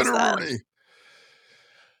always that. Spinneroonie.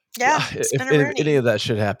 Yeah, If any Spinneroonie. of that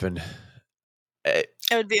shit happened, it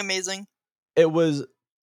It would be amazing. it was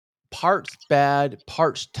parts bad,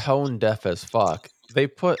 parts tone deaf as fuck. They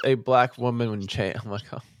put a black woman in chain. I'm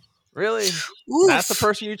like, oh, really? That's the Oof.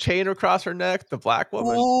 person you chain across her neck, the black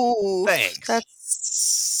woman? Oof.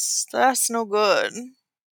 Thanks. That's no good.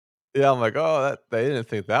 Yeah, I'm like, oh, that they didn't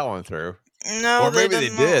think that one through. No, Or they maybe they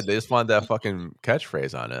did not. did. They just wanted that fucking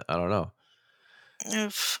catchphrase on it. I don't know.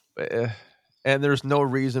 Oof. But, and there's no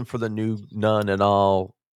reason for the new nun at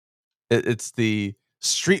all. It's the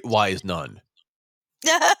streetwise nun.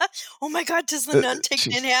 Oh my god, does the nun take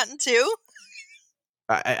She's Manhattan too?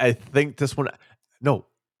 I think this one no,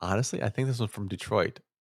 honestly, I think this one's from Detroit.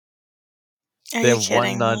 Are They you have one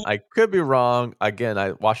kidding nun. me? I could be wrong. Again,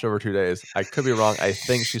 I watched over 2 days. I could be wrong. I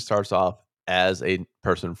think she starts off as a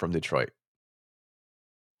person from Detroit.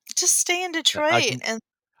 Just stay in I Detroit can and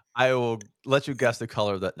I will let you guess the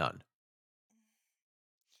color of that nun.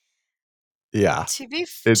 Yeah, to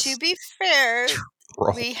it's be fair,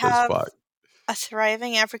 troll we as have fuck. a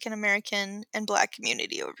thriving African American and Black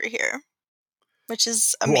community over here, which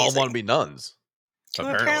is Who all wanna amazing. be nuns, Who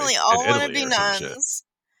apparently, apparently in all wanna Italy be or some shit. nuns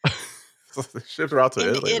They shipped her out to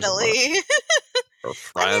in Italy or somewhere, Italy. or I mean,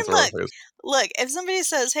 France or whatever the fuck. look, if somebody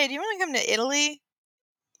says, "Hey, do you wanna come to Italy?"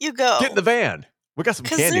 You Get in go, the van. We got some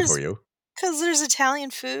 'cause candy for there's you. 'cause there's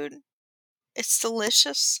Italian food. It's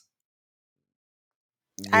delicious.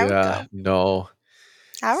 I would Yeah, go. no.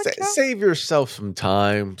 I would go. Save yourself some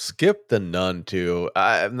time. Skip the nun too.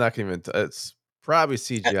 I'm not gonna even. It's probably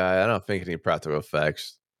CGI. I don't think any practical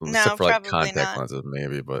effects, except No, for like probably contact not. lenses,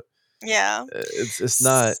 maybe. But Yeah. it's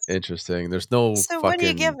not S interesting. There's no so what do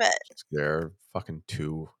you give fucking it? scare. Fucking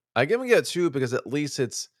two. I give it a two because at least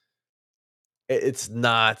it's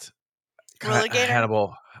not Rolligator?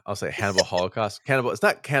 Hannibal. I'll say Hannibal Holocaust. Cannibal. It's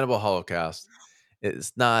not Cannibal Holocaust.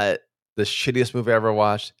 It's not the shittiest movie I ever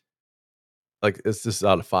watched. Like it's just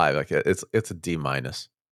out of five. Like it's a D minus.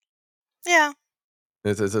 Yeah.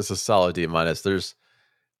 It's a solid D minus. There's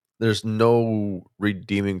no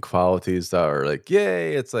redeeming qualities that are like,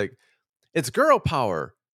 yay! It's like it's girl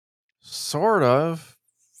power, sort of,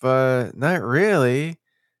 but not really.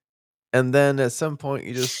 And then at some point,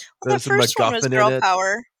 you just Well, the there's a first one was MacGuffin in girl it.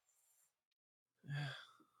 power.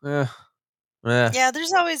 Eh, eh. Yeah,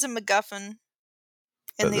 there's always a MacGuffin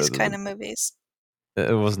in The, these the, kind the, of movies.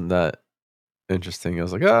 it wasn't that interesting. I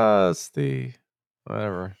was like, it's the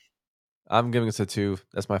whatever. I'm giving this a two.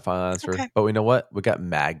 That's my final answer. Okay. But we know what? We got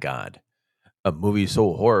Mad God, a movie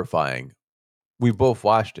so horrifying. We both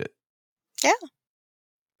watched it, Yeah.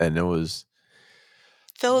 and it was.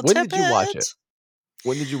 Phil When did you watch it? Tippett.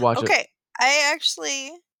 When did you watch it? Okay. I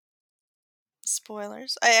actually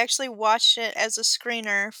spoilers. I actually watched it as a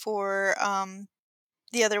screener for,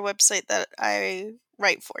 the other website that I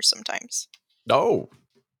write for sometimes. No,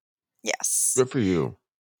 Yes. good for you.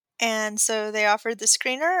 And so they offered the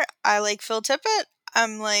screener. I like Phil Tippett.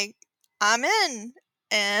 I'm like, I'm in.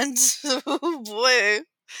 And oh boy,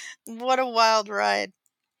 what a wild ride.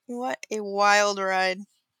 What a wild ride.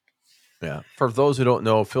 Yeah. For those who don't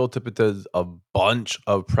know, Phil Tippett does a bunch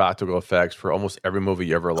of practical effects for almost every movie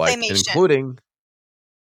you ever liked, Claymation. including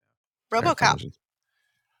RoboCop. Claymation,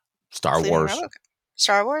 Star Including Wars. RoboCop.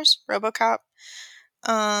 Star Wars, RoboCop.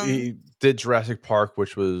 He did Jurassic Park,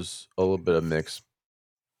 which was a little bit of mix,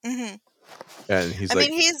 Mhm. and he's I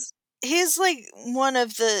mean, like, he's like one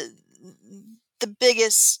of the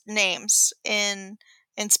biggest names in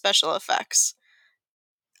special effects.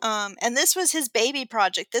 And this was his baby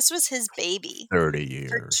project. This was his baby 30 for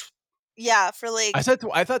years. for like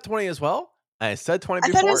I thought 20 as well. I said 20 I thought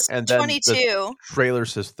it before, was and then the 22, trailer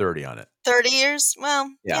says 30 on it. 30 years.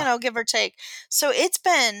 Well, Yeah. give or take. So it's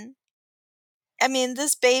been. I mean,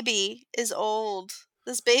 this baby is old.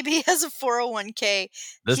 This baby has a 401k.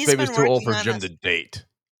 This He's baby's been too old working for on Jim to this. date.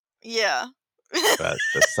 Yeah.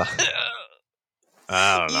 That's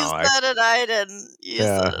I don't You know. said it, I didn't. You said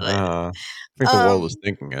Yeah, it, I didn't. I think the world was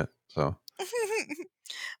thinking it, so.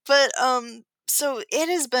 But, so it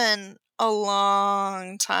has been a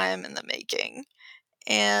long time in the making,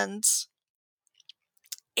 and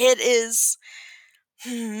it is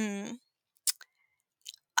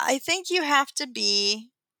I think you have to be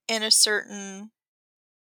in a certain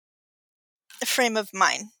frame of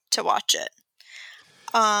mind to watch it.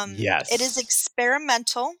 It is Yes.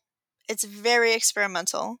 experimental. It's very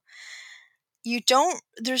experimental.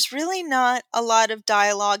 There's really not a lot of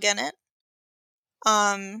dialogue in it.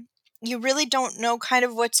 You really don't know kind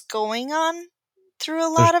of what's going on through a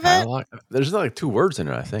There's lot of it. dialogue? There's like 2 words in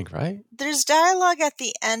it, I think, right? There's dialogue at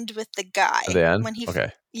the end with the At the guy end? when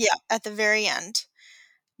Okay. yeah, at the very end,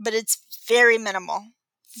 but it's very minimal.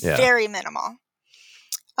 Yeah. Very minimal.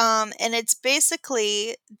 And it's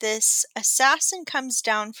basically this assassin comes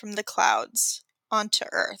down from the clouds onto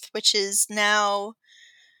Earth, which is now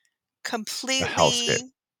The hellscape.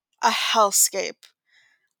 completely a hellscape.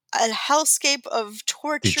 A hellscape of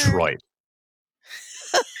tortured. Detroit.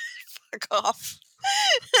 Fuck off.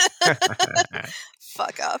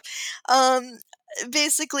 Fuck off. Um,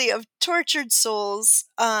 Basically, of tortured souls.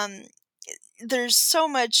 There's so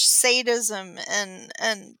much sadism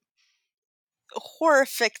and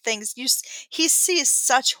horrific things. He sees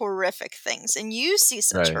such horrific things, and you see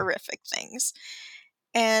such Right. horrific things,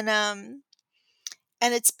 and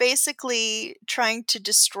it's basically trying to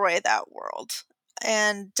destroy that world.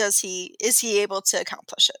 And is he able to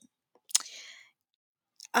accomplish it?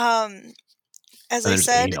 As And I there's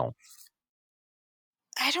said, anal.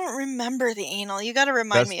 I don't remember the anal. You got to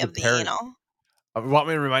remind That's me the of the parent. anal. Want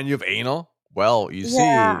me to remind you of anal? Well, you see,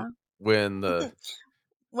 Yeah. when the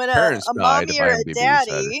When parents a died, mommy or a IMDb said,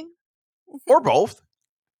 daddy. or both.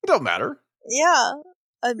 It don't matter. Yeah.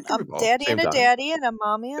 It can A be both, daddy same and a time. daddy and a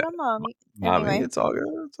mommy and Yeah. a mommy. Mommy, Anyway. it's all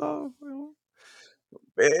good. It's all,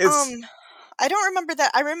 it's I don't remember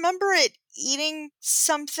that. I remember it eating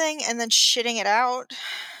something and then shitting it out.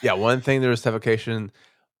 yeah, one thing there's defecation.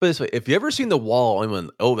 But this way, if you ever seen The Wall and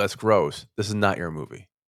went, "Oh, that's gross," this is not your movie.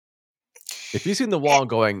 If you've seen The Eh, Wall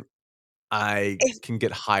going, "I if can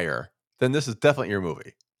get higher," then this is definitely your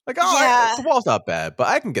movie. Like, "Oh, yeah, The Wall's not bad, but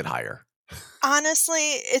I can get higher." honestly,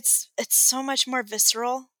 it's so much more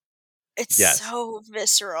visceral. It's Yes. so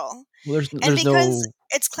visceral. Well, And there's because no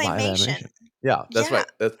it's live claymation. animation. Yeah, that's Yeah.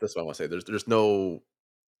 right. That's what I wanna say. There's no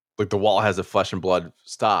like, The Wall has a flesh and blood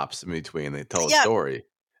stops in between, they tell a Yeah. story.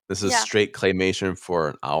 This is Yeah. straight claymation for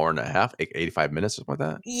an hour and a half, like 85 minutes, something like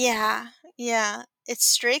that? Yeah. Yeah. It's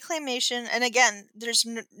straight claymation, and again, there's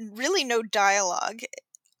really no dialogue.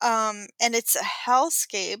 And it's a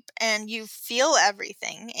hellscape, and you feel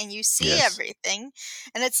everything and you see Yes. everything,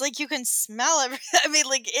 and it's like you can smell everything. I mean,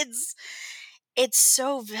 like it's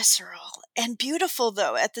so visceral and beautiful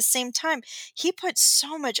though at the same time. He put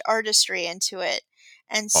so much artistry into it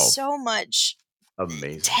and Oh, so much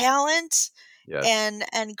amazing. talent Yes.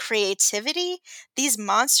 and creativity. These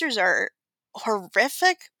monsters are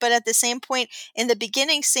horrific, but at the same point, in the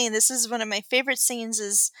beginning scene, this is one of my favorite scenes,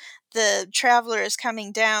 is the traveler is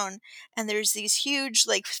coming down and there's these huge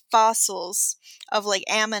like fossils of like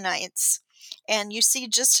ammonites, and you see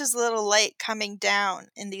just his little light coming down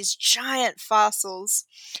in these giant fossils,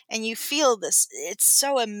 and you feel this, it's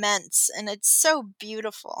so immense and it's so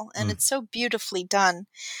beautiful and Mm. it's so beautifully done.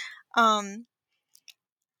 um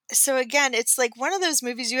so again, it's like one of those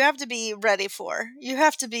movies you have to be ready for. You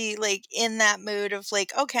have to be like in that mood of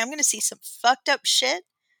like, okay, I'm going to see some fucked up shit,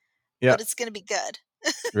 Yeah, but it's going to be good.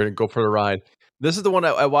 you're gonna go for the ride. This is the one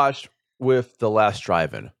I watched with The Last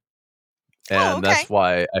Drive-In, Oh, and okay. that's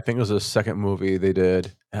why I think it was the second movie they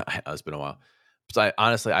did. It's been a while. So I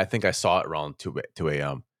honestly, I think I saw it around 2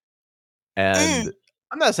 AM, Mm. and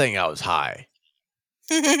I'm not saying I was high,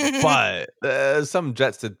 but, some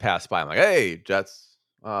jets did pass by. I'm like, "Hey, jets,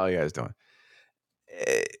 how you guys doing?"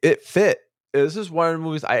 It fit. This is one of the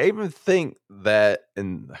movies I even think that,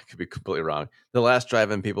 and I could be completely wrong, The Last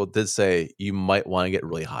Drive-In people did say you might wanna get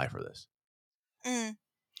really high for this. Mm.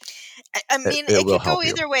 I mean, It it will could help go you.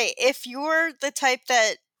 either way. If you're the type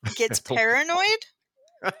that gets paranoid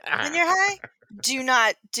when you're high, Do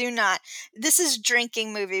not. This is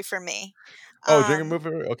drinking movie for me. Oh, drinking Um,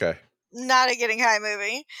 movie? Okay. Not a getting high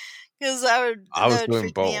movie, because that I was would doing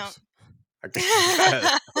freak me out. both. I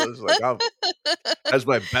guess. I was like, I'll hedge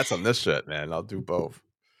my bets on this shit, man. I'll do both.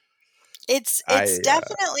 It's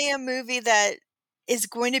definitely a movie that is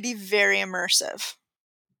going to be very immersive.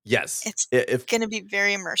 Yes. It's If gonna be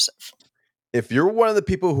very immersive. if you're one of the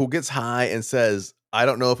people who gets high and says, "I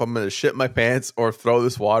don't know if I'm gonna shit my pants or throw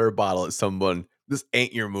this water bottle at someone," this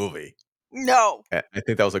ain't your movie. No, I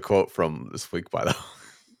think that was a quote from this week, by the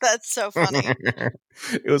that's so funny. way.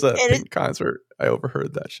 It was a It is Pink concert. I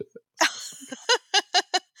overheard that shit.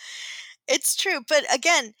 it's true, but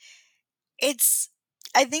again, it's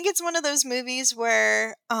I think it's one of those movies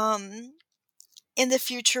where, in the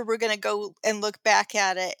future, we're gonna go and look back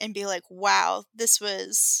at it and be like, "Wow, this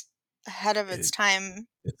was ahead of its It time."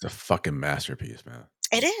 it's a fucking masterpiece, man.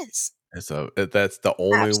 It is. That's the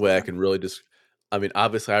only way I Absolutely. can really just I mean,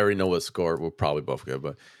 obviously, I already know what score we'll probably both get,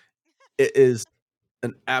 but it is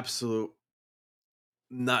an absolute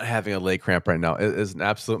not having a leg cramp right now. It is an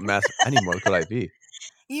absolute massive I need more liquid IV.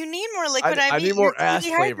 You need more liquid I IV, need you're more too ass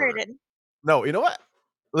flavor. dehydrated. No, you know what?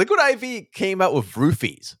 Liquid IV came out with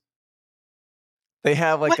roofies. They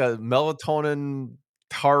have like What? a melatonin,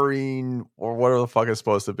 taurine, or whatever the fuck it's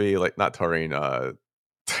supposed to be. Like not taurine, I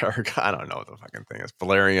don't know what the fucking thing is.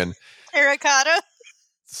 Valerian, Terracotta?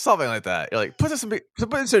 something like that. You're like, put this in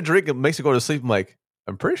a drink, it makes you go to sleep. I'm like,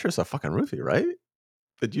 I'm pretty sure it's a fucking roofie, right?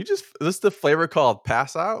 Did you just is this the flavor called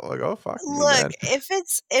pass out? Like, oh fuck me, Look, man. if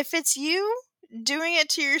it's you doing it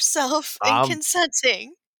to yourself and Um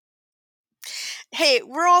consenting, hey,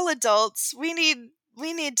 we're all adults. We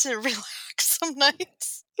need to relax some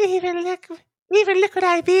nights. even liquid even liquid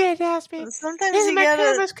IV announced me. Sometimes Here's you my gotta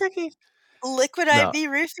Christmas cookies. liquid No, IV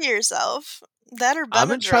roofie yourself. That or I'm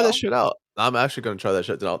gonna try that Benadryl. shit out. I'm actually gonna try that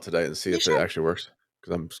shit out today and see You if it should. actually works.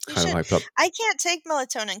 Because I'm You kind of should. hyped up. I can't take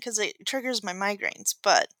melatonin because it triggers my migraines,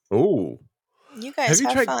 but Oh, you have guys you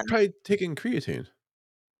have tried fun. taking creatine?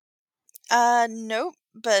 Nope,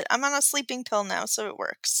 but I'm on a sleeping pill now, so it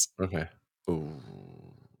works. Okay. Ooh.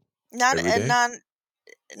 Not Every a day?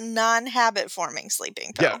 non-habit forming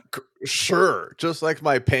sleeping Yeah, pill. sure. Just like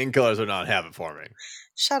my painkillers are not habit forming.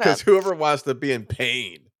 Shut Because up. whoever wants to be in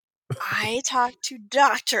pain, I talk to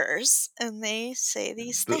doctors and they say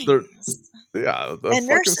these they're things. yeah, the And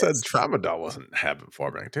fucking said nurses. tramadol wasn't habit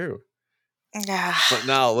forming too. But Ah.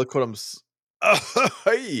 now look what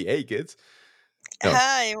hey kids. No,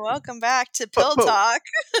 Hi, welcome back to but Pill Talk.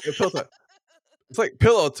 pill talk. It's like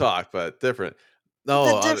pillow talk, but different. No,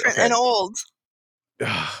 The different okay. and old.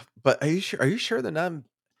 But are you sure? Are you sure that I'm?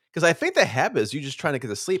 Because I think the habit is you just trying to get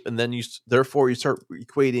to sleep, and then therefore you start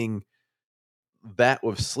equating that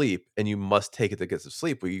with sleep, and you must take it to get to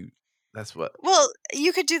sleep. But that's what Well,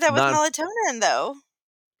 you could do that with non. melatonin though.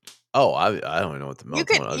 Oh, I don't even know what the You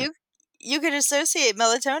could melatonin. you could associate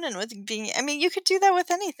melatonin with being I mean, you could do that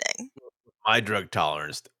with anything. My drug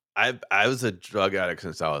tolerance. I was a drug addict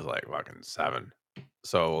since I was like fucking 7.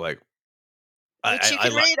 So like Which you I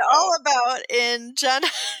can let read go. all about in Gen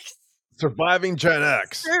Surviving Gen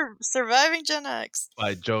X Surviving Gen X.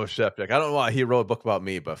 by Joe Shepard. I don't know why he wrote a book about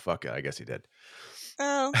me, but fuck it, I guess he did.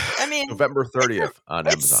 Oh, I mean, November it's a 30th on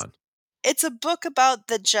it's Amazon. it's a book about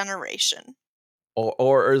the generation.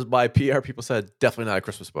 Or as my PR people said, definitely not a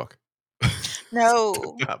Christmas book. No.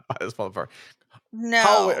 Not buy this motherfucker.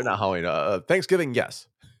 Halloween, No. not Halloween. Thanksgiving, yes.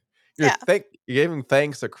 Yeah. You're giving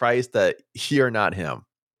thanks to Christ that you're not him.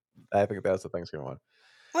 I think that's the Thanksgiving one.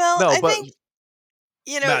 Well, No, I but think,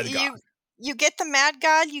 Mad God, you get the Mad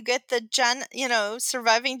God, you get the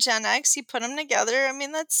surviving Gen X, you put them together. I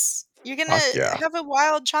mean, that's you're fuck gonna yeah, have a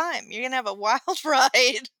wild time. You're gonna have a wild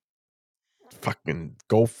ride. fucking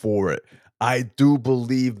go for it. I do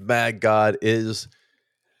believe Mad God is.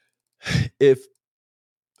 If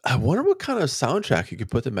I wonder what kind of soundtrack you could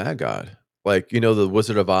put to Mad God, like the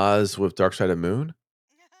Wizard of Oz with Dark Side of Moon,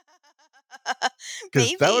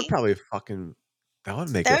 because that would Maybe. probably fucking that would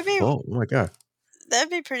make That it would be full. Oh my god. that'd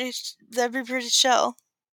be pretty chill.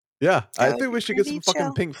 Yeah, I That would think be we should get pretty some fucking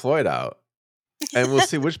chill. Pink Floyd out, and we'll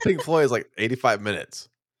see which Pink Floyd is like 85 minutes,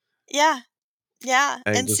 Yeah. Yeah.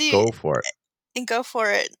 and And just see go for it. and go for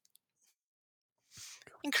it.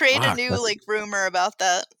 And create a Fuck, new that's like rumor about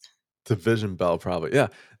that. Division Bell probably. Yeah,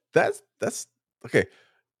 that's okay.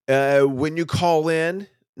 When you call in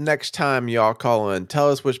next time, y'all call in.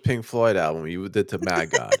 Tell us which Pink Floyd album you did to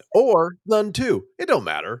Mad God or none two. It don't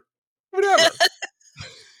matter. Whatever.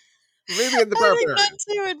 Maybe in the I think that Barbarian.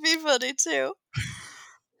 too would be funny too.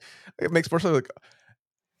 It makes more sense. Like,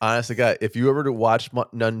 honestly, guy, if you ever to watch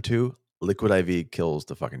None two, Liquid IV kills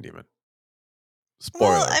the fucking demon.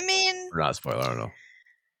 Well, Spoiler. I mean, Or not spoiler, I don't know.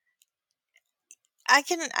 I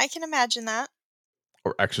can imagine that.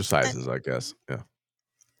 Or exercises, I guess. Yeah.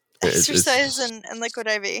 Exercise It's and liquid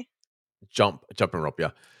IV. jumping rope,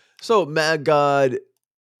 yeah. So Mad God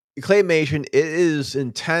claymation, it is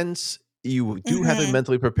intense. You do have to Mm-hmm.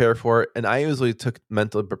 mentally prepare for it. And I usually took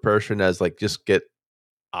mental preparation as like just get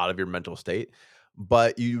out of your mental state.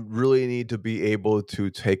 But you really need to be able to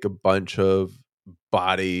take a bunch of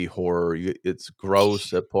body horror. It's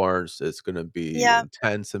gross at parts. It's going to be Yeah.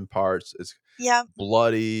 intense in parts. It's Yeah.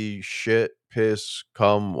 bloody shit, piss,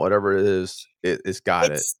 cum, whatever it is. It's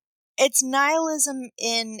got it. It's nihilism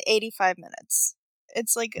in 85 minutes.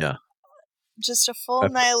 It's like Yeah, just a full I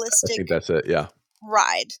think nihilistic that's it. Yeah.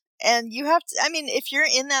 ride. And you have to, I mean, if you're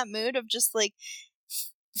in that mood of just like,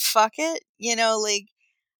 fuck it, like,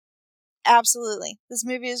 absolutely. This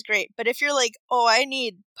movie is great. But if you're like, oh, I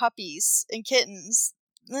need puppies and kittens,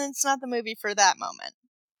 then it's not the movie for that moment.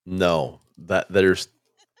 No, that there's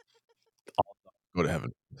go to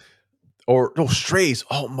heaven. Or no, Strays.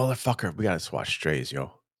 Oh, motherfucker. We gotta watch Strays,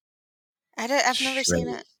 yo. I've never seen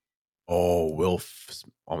it. Strays. Oh,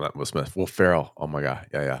 not Will Smith. Will Ferrell. Oh my god.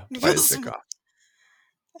 Yeah, yeah. Bite his dick off.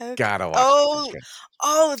 Okay. Gotta watch fucking Strays.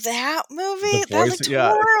 Oh, that movie? The That voice, looked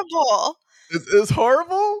yeah. horrible. It's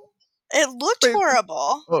horrible. It looked Wait,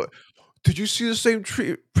 horrible. oh, did you see the same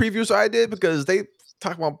previews I did? Because they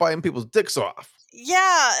talk about biting people's dicks off.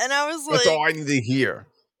 Yeah, and I was That's like, all I need to hear.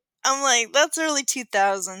 I'm like, that's early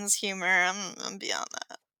 2000s humor. I'm beyond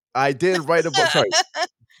that. I did write a book. Sorry,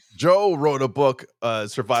 Joe wrote a book,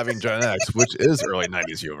 Surviving Gen X, which is early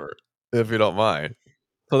 90s humor, if you don't mind.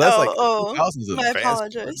 So that's like Oh, 2000s my advanced humor.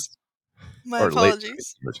 apologies. My Or late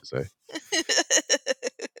apologies. 90s, I should say.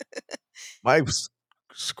 My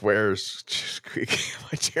squares squeaking.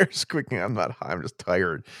 My chair's squeaking. I'm not high. I'm just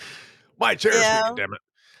tired. My chair's Yeah, squeaking, damn it.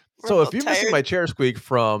 we're So if both you're missing tired. my chair squeak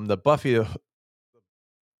from the Buffy the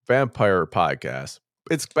Vampire podcast,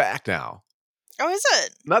 it's back now. Oh, is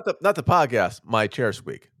it? Not the podcast, my chair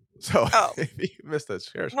squeak. So Oh, if you missed that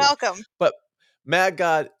chair squeak. welcome. But Mad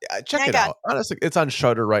God, check My it God. out. Honestly, it's on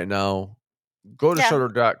Shudder right now. Go to Yeah.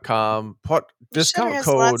 Shudder.com, put Shudder discount has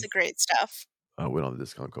code. lots of great stuff. We don't have a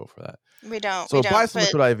discount code for that. We don't. So buy some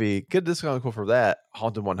But liquid IV, get a discount code for that,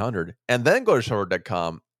 Haunted 100, and then go to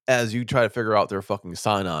Shudder.com as you try to figure out their fucking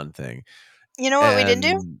sign-on thing. you know what we didn't do?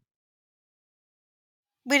 And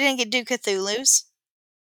We didn't do Cthulhu's.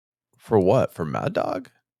 for what? For Mad Dog?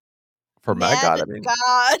 For Mad God, I mean.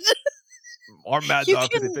 God. Or Mad You Dog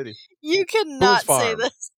can- 50-50. You cannot say Farm.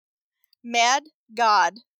 this. Mad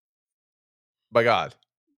God. By God.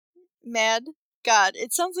 Mad God.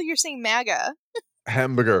 It sounds like you're saying MAGA.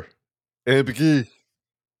 Hamburger. Hamburger.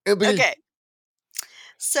 Okay.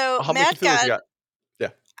 So How many Mad Cthulhu's God, you got? Yeah.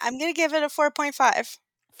 I'm gonna give it a 4.5.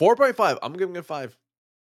 4.5. I'm giving it a 5.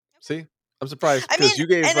 See? I'm surprised I because mean, you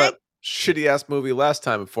gave and that shitty ass movie last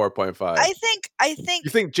time a 4.5. I think You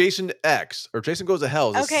think Jason X or Jason Goes to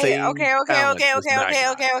Hell is the okay, same talent as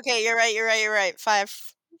Mad God. okay. You're right.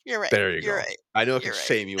 5. You're right. There you You're go. right. I know I You're could right.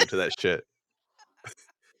 shame you into that shit.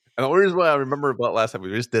 And the only reason why I remember about last time we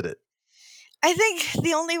just did it. I think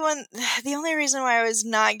the only reason why I was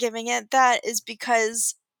not giving it that is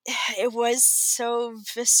because it was so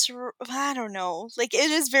visceral. I don't know. Like,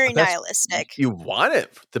 it is very That's nihilistic. you want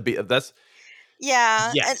it to be. That's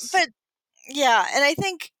Yeah, yes. and I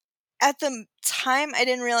think at the time I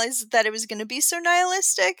didn't realize that it was going to be so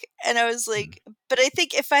nihilistic, and I was like, but I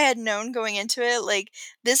think if I had known going into it, like,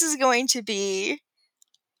 this is going to be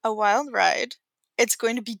a wild ride. It's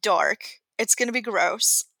going to be dark. It's going to be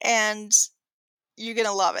gross, and you're going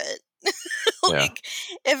to love it. Yeah. Like,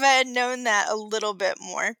 if I had known that a little bit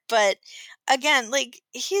more. But again, like,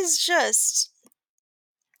 he's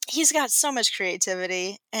got so much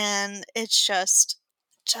creativity, and it's just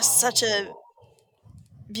such a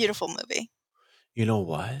beautiful movie. You know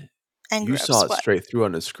what? And You saw gross. it What? straight through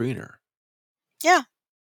on the screener. Yeah.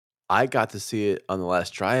 I got to see it on the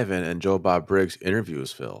last drive-in, and Joe Bob Briggs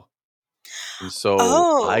interviews Phil. And so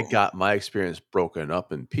I Oh. got my experience broken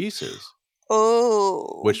up in pieces,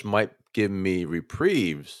 Oh. which might give me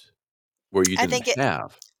reprieves where you I didn't think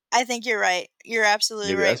have. I think you're right. You're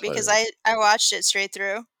absolutely Maybe right that's what because it is. I watched it straight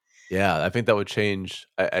through. Yeah, I think that would change.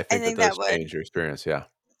 I I think that think that does would. change your experience. Yeah,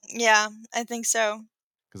 Yeah, I think so.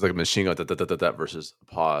 because like a machine gun that versus a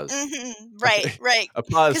pause. Right. A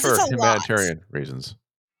pause Because it's for a lot. humanitarian reasons.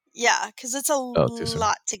 Yeah, because it's a Oh, too soon.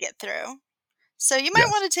 lot to get through. So you might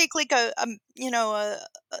Yes. want to take like a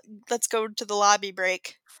let's go to the lobby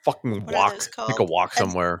break. Fucking What are those walk. Take a called? walk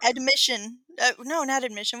somewhere. Admission. No, not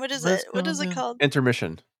admission. What is Let's it? What go is it now. called?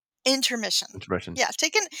 Intermission. Intermission. Intermission. Yeah,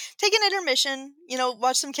 take an intermission.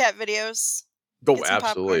 Watch some cat videos. Oh, Get some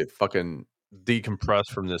absolutely. popcorn. Fucking decompress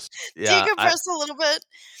from this. Yeah, Decompress a little bit,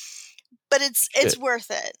 but it's shit. worth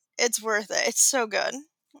it. It's worth it. It's so good.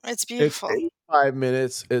 It's It's beautiful. 85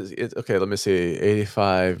 minutes. It's okay, let me see.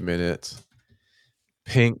 85 minutes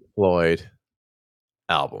Pink Floyd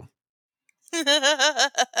album.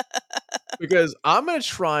 Because I'm gonna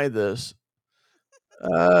try this.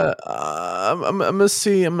 I'm gonna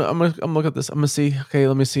see. I'm look at this. I'm gonna see. Okay,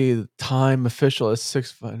 let me see. The time official is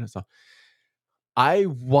 6 5. I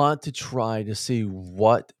want to try to see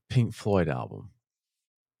what Pink Floyd album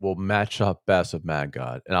will match up best with Mad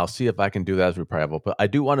God, and I'll see if I can do that as Revival. But I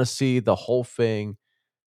do want to see the whole thing,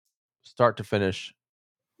 start to finish,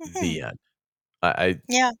 the Mhm. end. I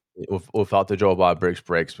Yeah. without the Joe Bob breaks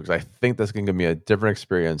because I think that's gonna give me a different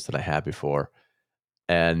experience than I had before,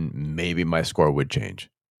 and maybe my score would change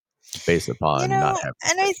based You upon not know, having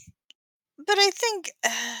and it. but I think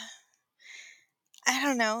I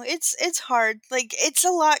don't know. It's hard. Like it's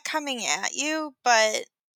a lot coming at you, but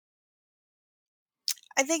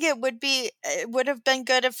I think it would have been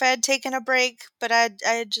good if I had taken a break, but I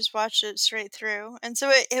had just watched it straight through. And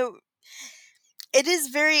so it is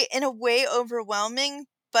very in a way overwhelming,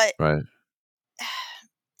 but Right.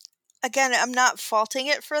 again, I'm not faulting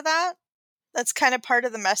it for that. That's kind of part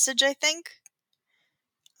of the message, I think.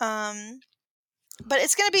 Um but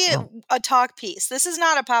it's going to be Oh, a talk piece. This is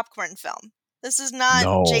not a popcorn film. This is not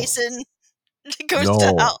no. Jason goes to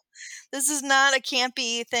No. hell. This is not a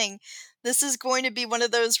campy thing. This is going to be one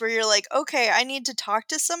of those where you're like, "Okay, I need to talk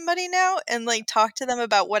to somebody now and, like, talk to them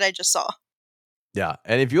about what I just saw." Yeah,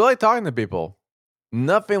 and if you like talking to people,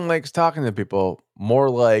 nothing likes talking to people more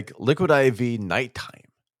like Liquid IV nighttime.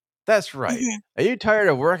 That's right. Mhm. Are you tired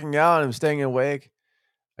of working out and staying awake?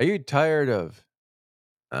 Are you tired of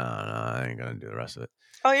no, I ain't gonna do the rest of it.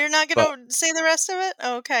 Oh, you're not But gonna say the rest of it?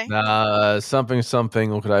 Oh, okay. something something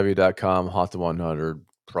liquidiv.com hot to 100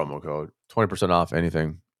 promo code 20% off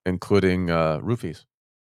anything, including roofies.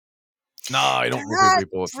 No, you They're don't roofie not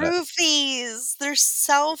people with that. roofies. They're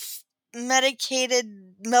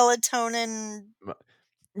self-medicated melatonin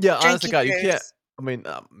Yeah, honest to drinky God, you can't. juice. I mean,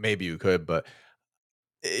 maybe you could, but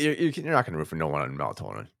you're not gonna root for no one on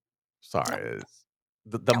melatonin. No, Sorry,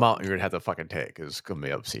 the no. amount you're gonna have to fucking take is gonna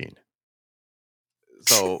be obscene.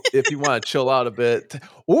 So if you want to chill out a bit,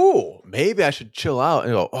 ooh, maybe I should chill out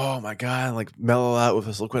and go, oh my god, like mellow out with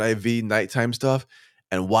this Liquid IV nighttime stuff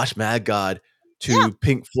and watch Mad God Yeah, to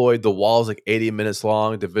Pink Floyd. The Wall's like 80 minutes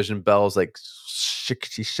long. Division Bell's like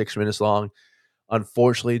 66 minutes long.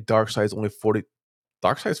 Unfortunately, Dark Side's only 40.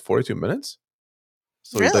 Dark Side's 42 minutes.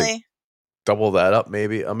 So you'd like really. double that up,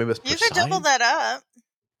 maybe. Maybe it's per You could double side. that up.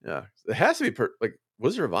 Yeah, it has to be per like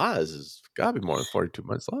Wizard of Oz is gotta be more than 42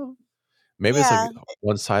 minutes long. Maybe it's like Yeah.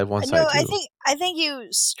 one No, side too. I think you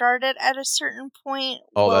start it at a certain point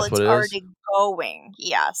Oh, while that's it's what it is? already going.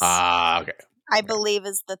 Yes. Ah, okay. I Okay. believe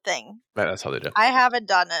is the thing. That's how they do. I haven't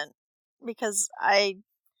done it because I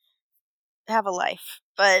have a life.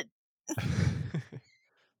 But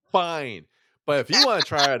Fine. But if you wanna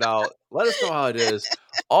try it out, let us know how it is.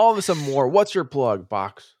 All this and more. What's your plug,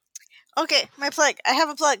 Box? okay, my plug. I have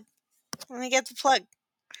a plug. Let me get the plug.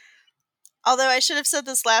 Although I should have said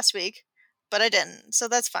this last week, but I didn't. So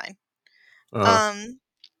that's fine. Uh-huh. Um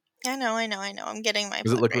I know. I'm getting my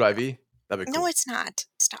Is it plug Liquid right now. IV? That'd be No, cool. it's not.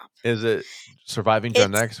 Stop. Is it Surviving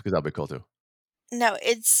Gen It's X? Because that'd be cool too. no,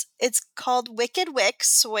 it's called Wicked Wick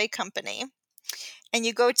Soy Company. And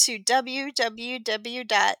you go to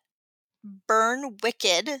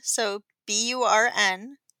www.burnwicked, so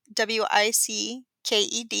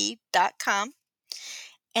BURNWICKED.com,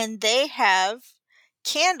 and they have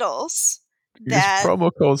candles Use that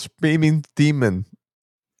promo code Screaming Demon.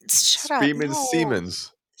 shut up, Screaming no.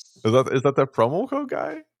 Siemens. Is that the promo code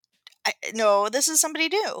guy? No, this is somebody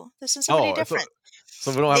new. This is somebody Oh, I thought different.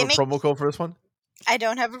 so we don't have They a make promo code for this one? I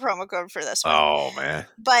don't have a promo code for this one. Oh, man.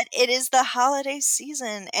 But it is the holiday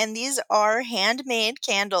season, and these are handmade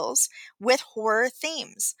candles with horror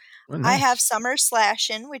themes. Oh, I have nice. Summer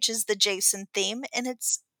Slashin', which is the Jason theme, and it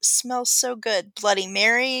smells so good. Bloody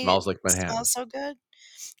Mary Smells like Manhattan. smells so good.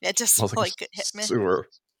 It just Smells smells like a like Hitman. sewer.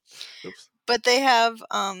 Oops. But they have,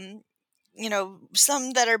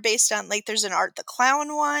 some that are based on like there's an Art the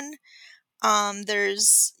Clown one.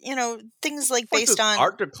 There's things like Fuck based does on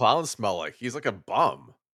Art the Clown smell like? He's like a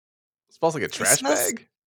bum. Smells like a it trash smells bag?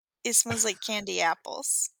 it smells like candy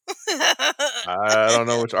apples. I don't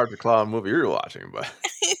know which Art the Clown movie you're watching, but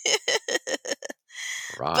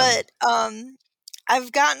rhyme. But,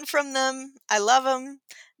 I've gotten from them. I love them.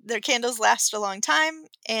 Their candles last a long time,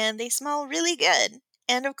 and they smell really good.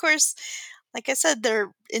 And, of course, like I said,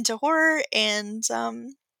 they're into horror, and,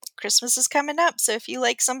 Christmas is coming up, so if you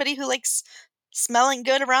like somebody who likes smelling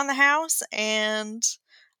good around the house, and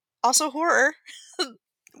also horror.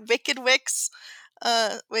 Wicked Wicks.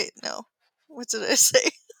 Wait, no. What did I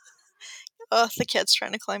say? Oh, the cat's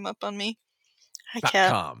trying to climb up on me. Hi,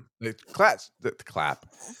 cat. .com. The clap. The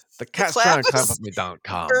cat's clap trying to climb is up me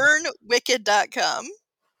 .com. Burnwicked.com.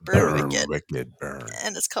 Burn Wicked Burn.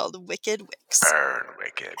 And it's called Wicked Wicks. Burn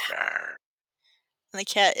Wicked Burn. And the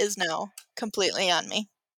cat is now completely on me.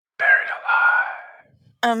 Buried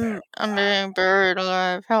alive. I'm being buried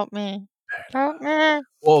alive. Help me. Help me.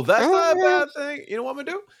 Well, that's not a bad thing. You know what I'm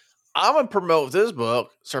gonna do? I'm gonna promote this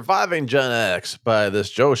book, Surviving Gen X, by this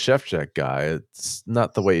Joe Shevchik guy. It's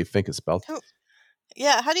not the way you think it's spelled.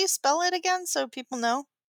 Yeah, how do you spell it again so people know?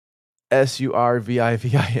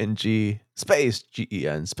 SURVIVING space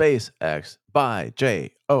GEN space X by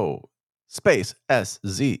JO space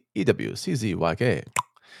SZEWCZYK.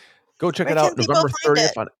 Go check Where it out. can people November find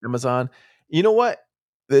 30th it? on Amazon. You know what?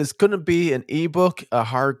 There's going to be an ebook, a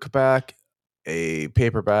hardback, a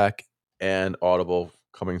paperback, and Audible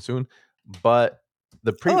coming soon. But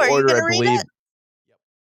the Oh, are you pre-order, I gonna read believe. it?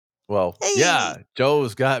 Well, Hey. yeah,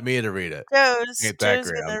 Joe's got me to read it. Joe's Ain't that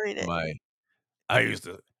great? gonna read it.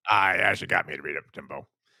 I actually got me to read it, Timbo.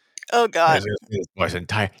 Oh God. This voice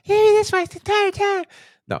entire. Hey, this voice entire time.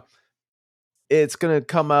 No, it's gonna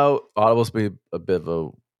come out. Audible's be a bit of a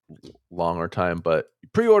longer time, but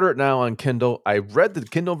pre-order it now on Kindle. I read the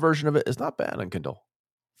Kindle version of it. It's not bad on Kindle.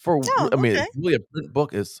 I mean, okay. it's really a print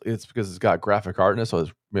book. It's because it's got graphic art in it, so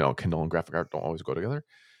it's, Kindle and graphic art don't always go together.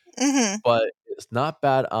 Mm-hmm. But it's not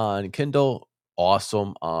bad on Kindle.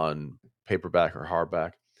 Awesome on paperback or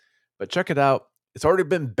hardback. But check it out. It's already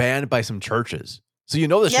been banned by some churches, so you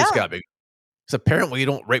know this shit's got big. Because apparently you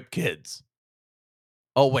don't rape kids.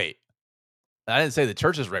 Oh wait, I didn't say the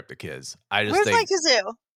churches rape the kids. I just Where's think. my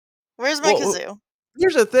kazoo? Where's my kazoo?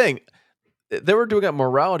 Here's the thing. They were doing a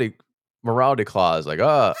morality clause, like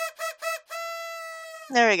there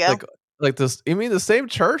we go. Like this. You mean the same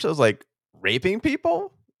church that was like raping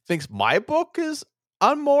people thinks my book is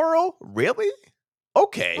unmoral? Really?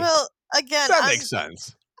 Okay. Well, again, that makes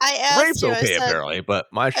sense. I asked Rape's you. okay I said, apparently, but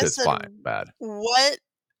my shit's fine. Bad. What?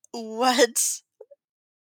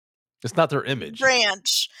 It's not their image.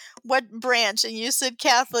 Branch. What branch? And you said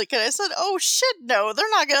Catholic, and I said, oh shit, no, they're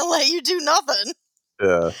not gonna let you do nothing.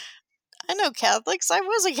 Yeah. I know Catholics. I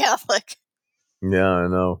was a Catholic. Yeah, I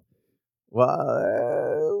know.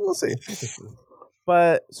 Well, we'll see.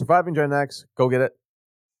 But Surviving Gen X, go get it.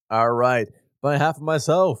 All right. On behalf of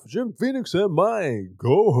myself, Jim Phoenix, and my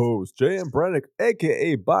co-host, J.M. Brennick,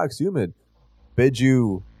 a.k.a. Box Human, bid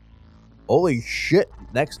you, holy shit,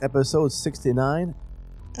 next episode 69.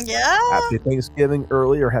 Yeah. Happy Thanksgiving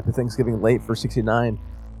early or happy Thanksgiving late for 69.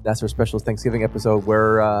 That's our special Thanksgiving episode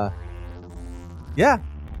where,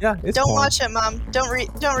 it's Don't porn. watch it, Mom. Don't read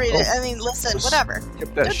it. I mean, listen, whatever.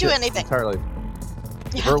 Don't do anything. Entirely.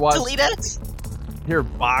 Yeah, delete it. Hear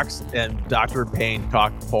Box and Dr. Payne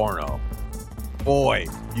talk porno. Boy,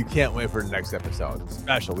 you can't wait for the next episode.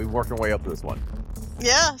 Special. We've worked our way up to this one.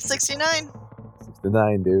 Yeah, 69.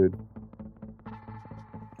 69, dude.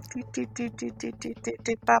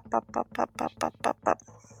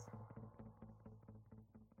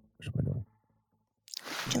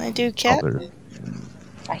 Can I do cat?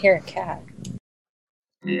 I hear a cat.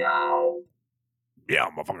 Meow. Yeah,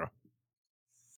 motherfucker.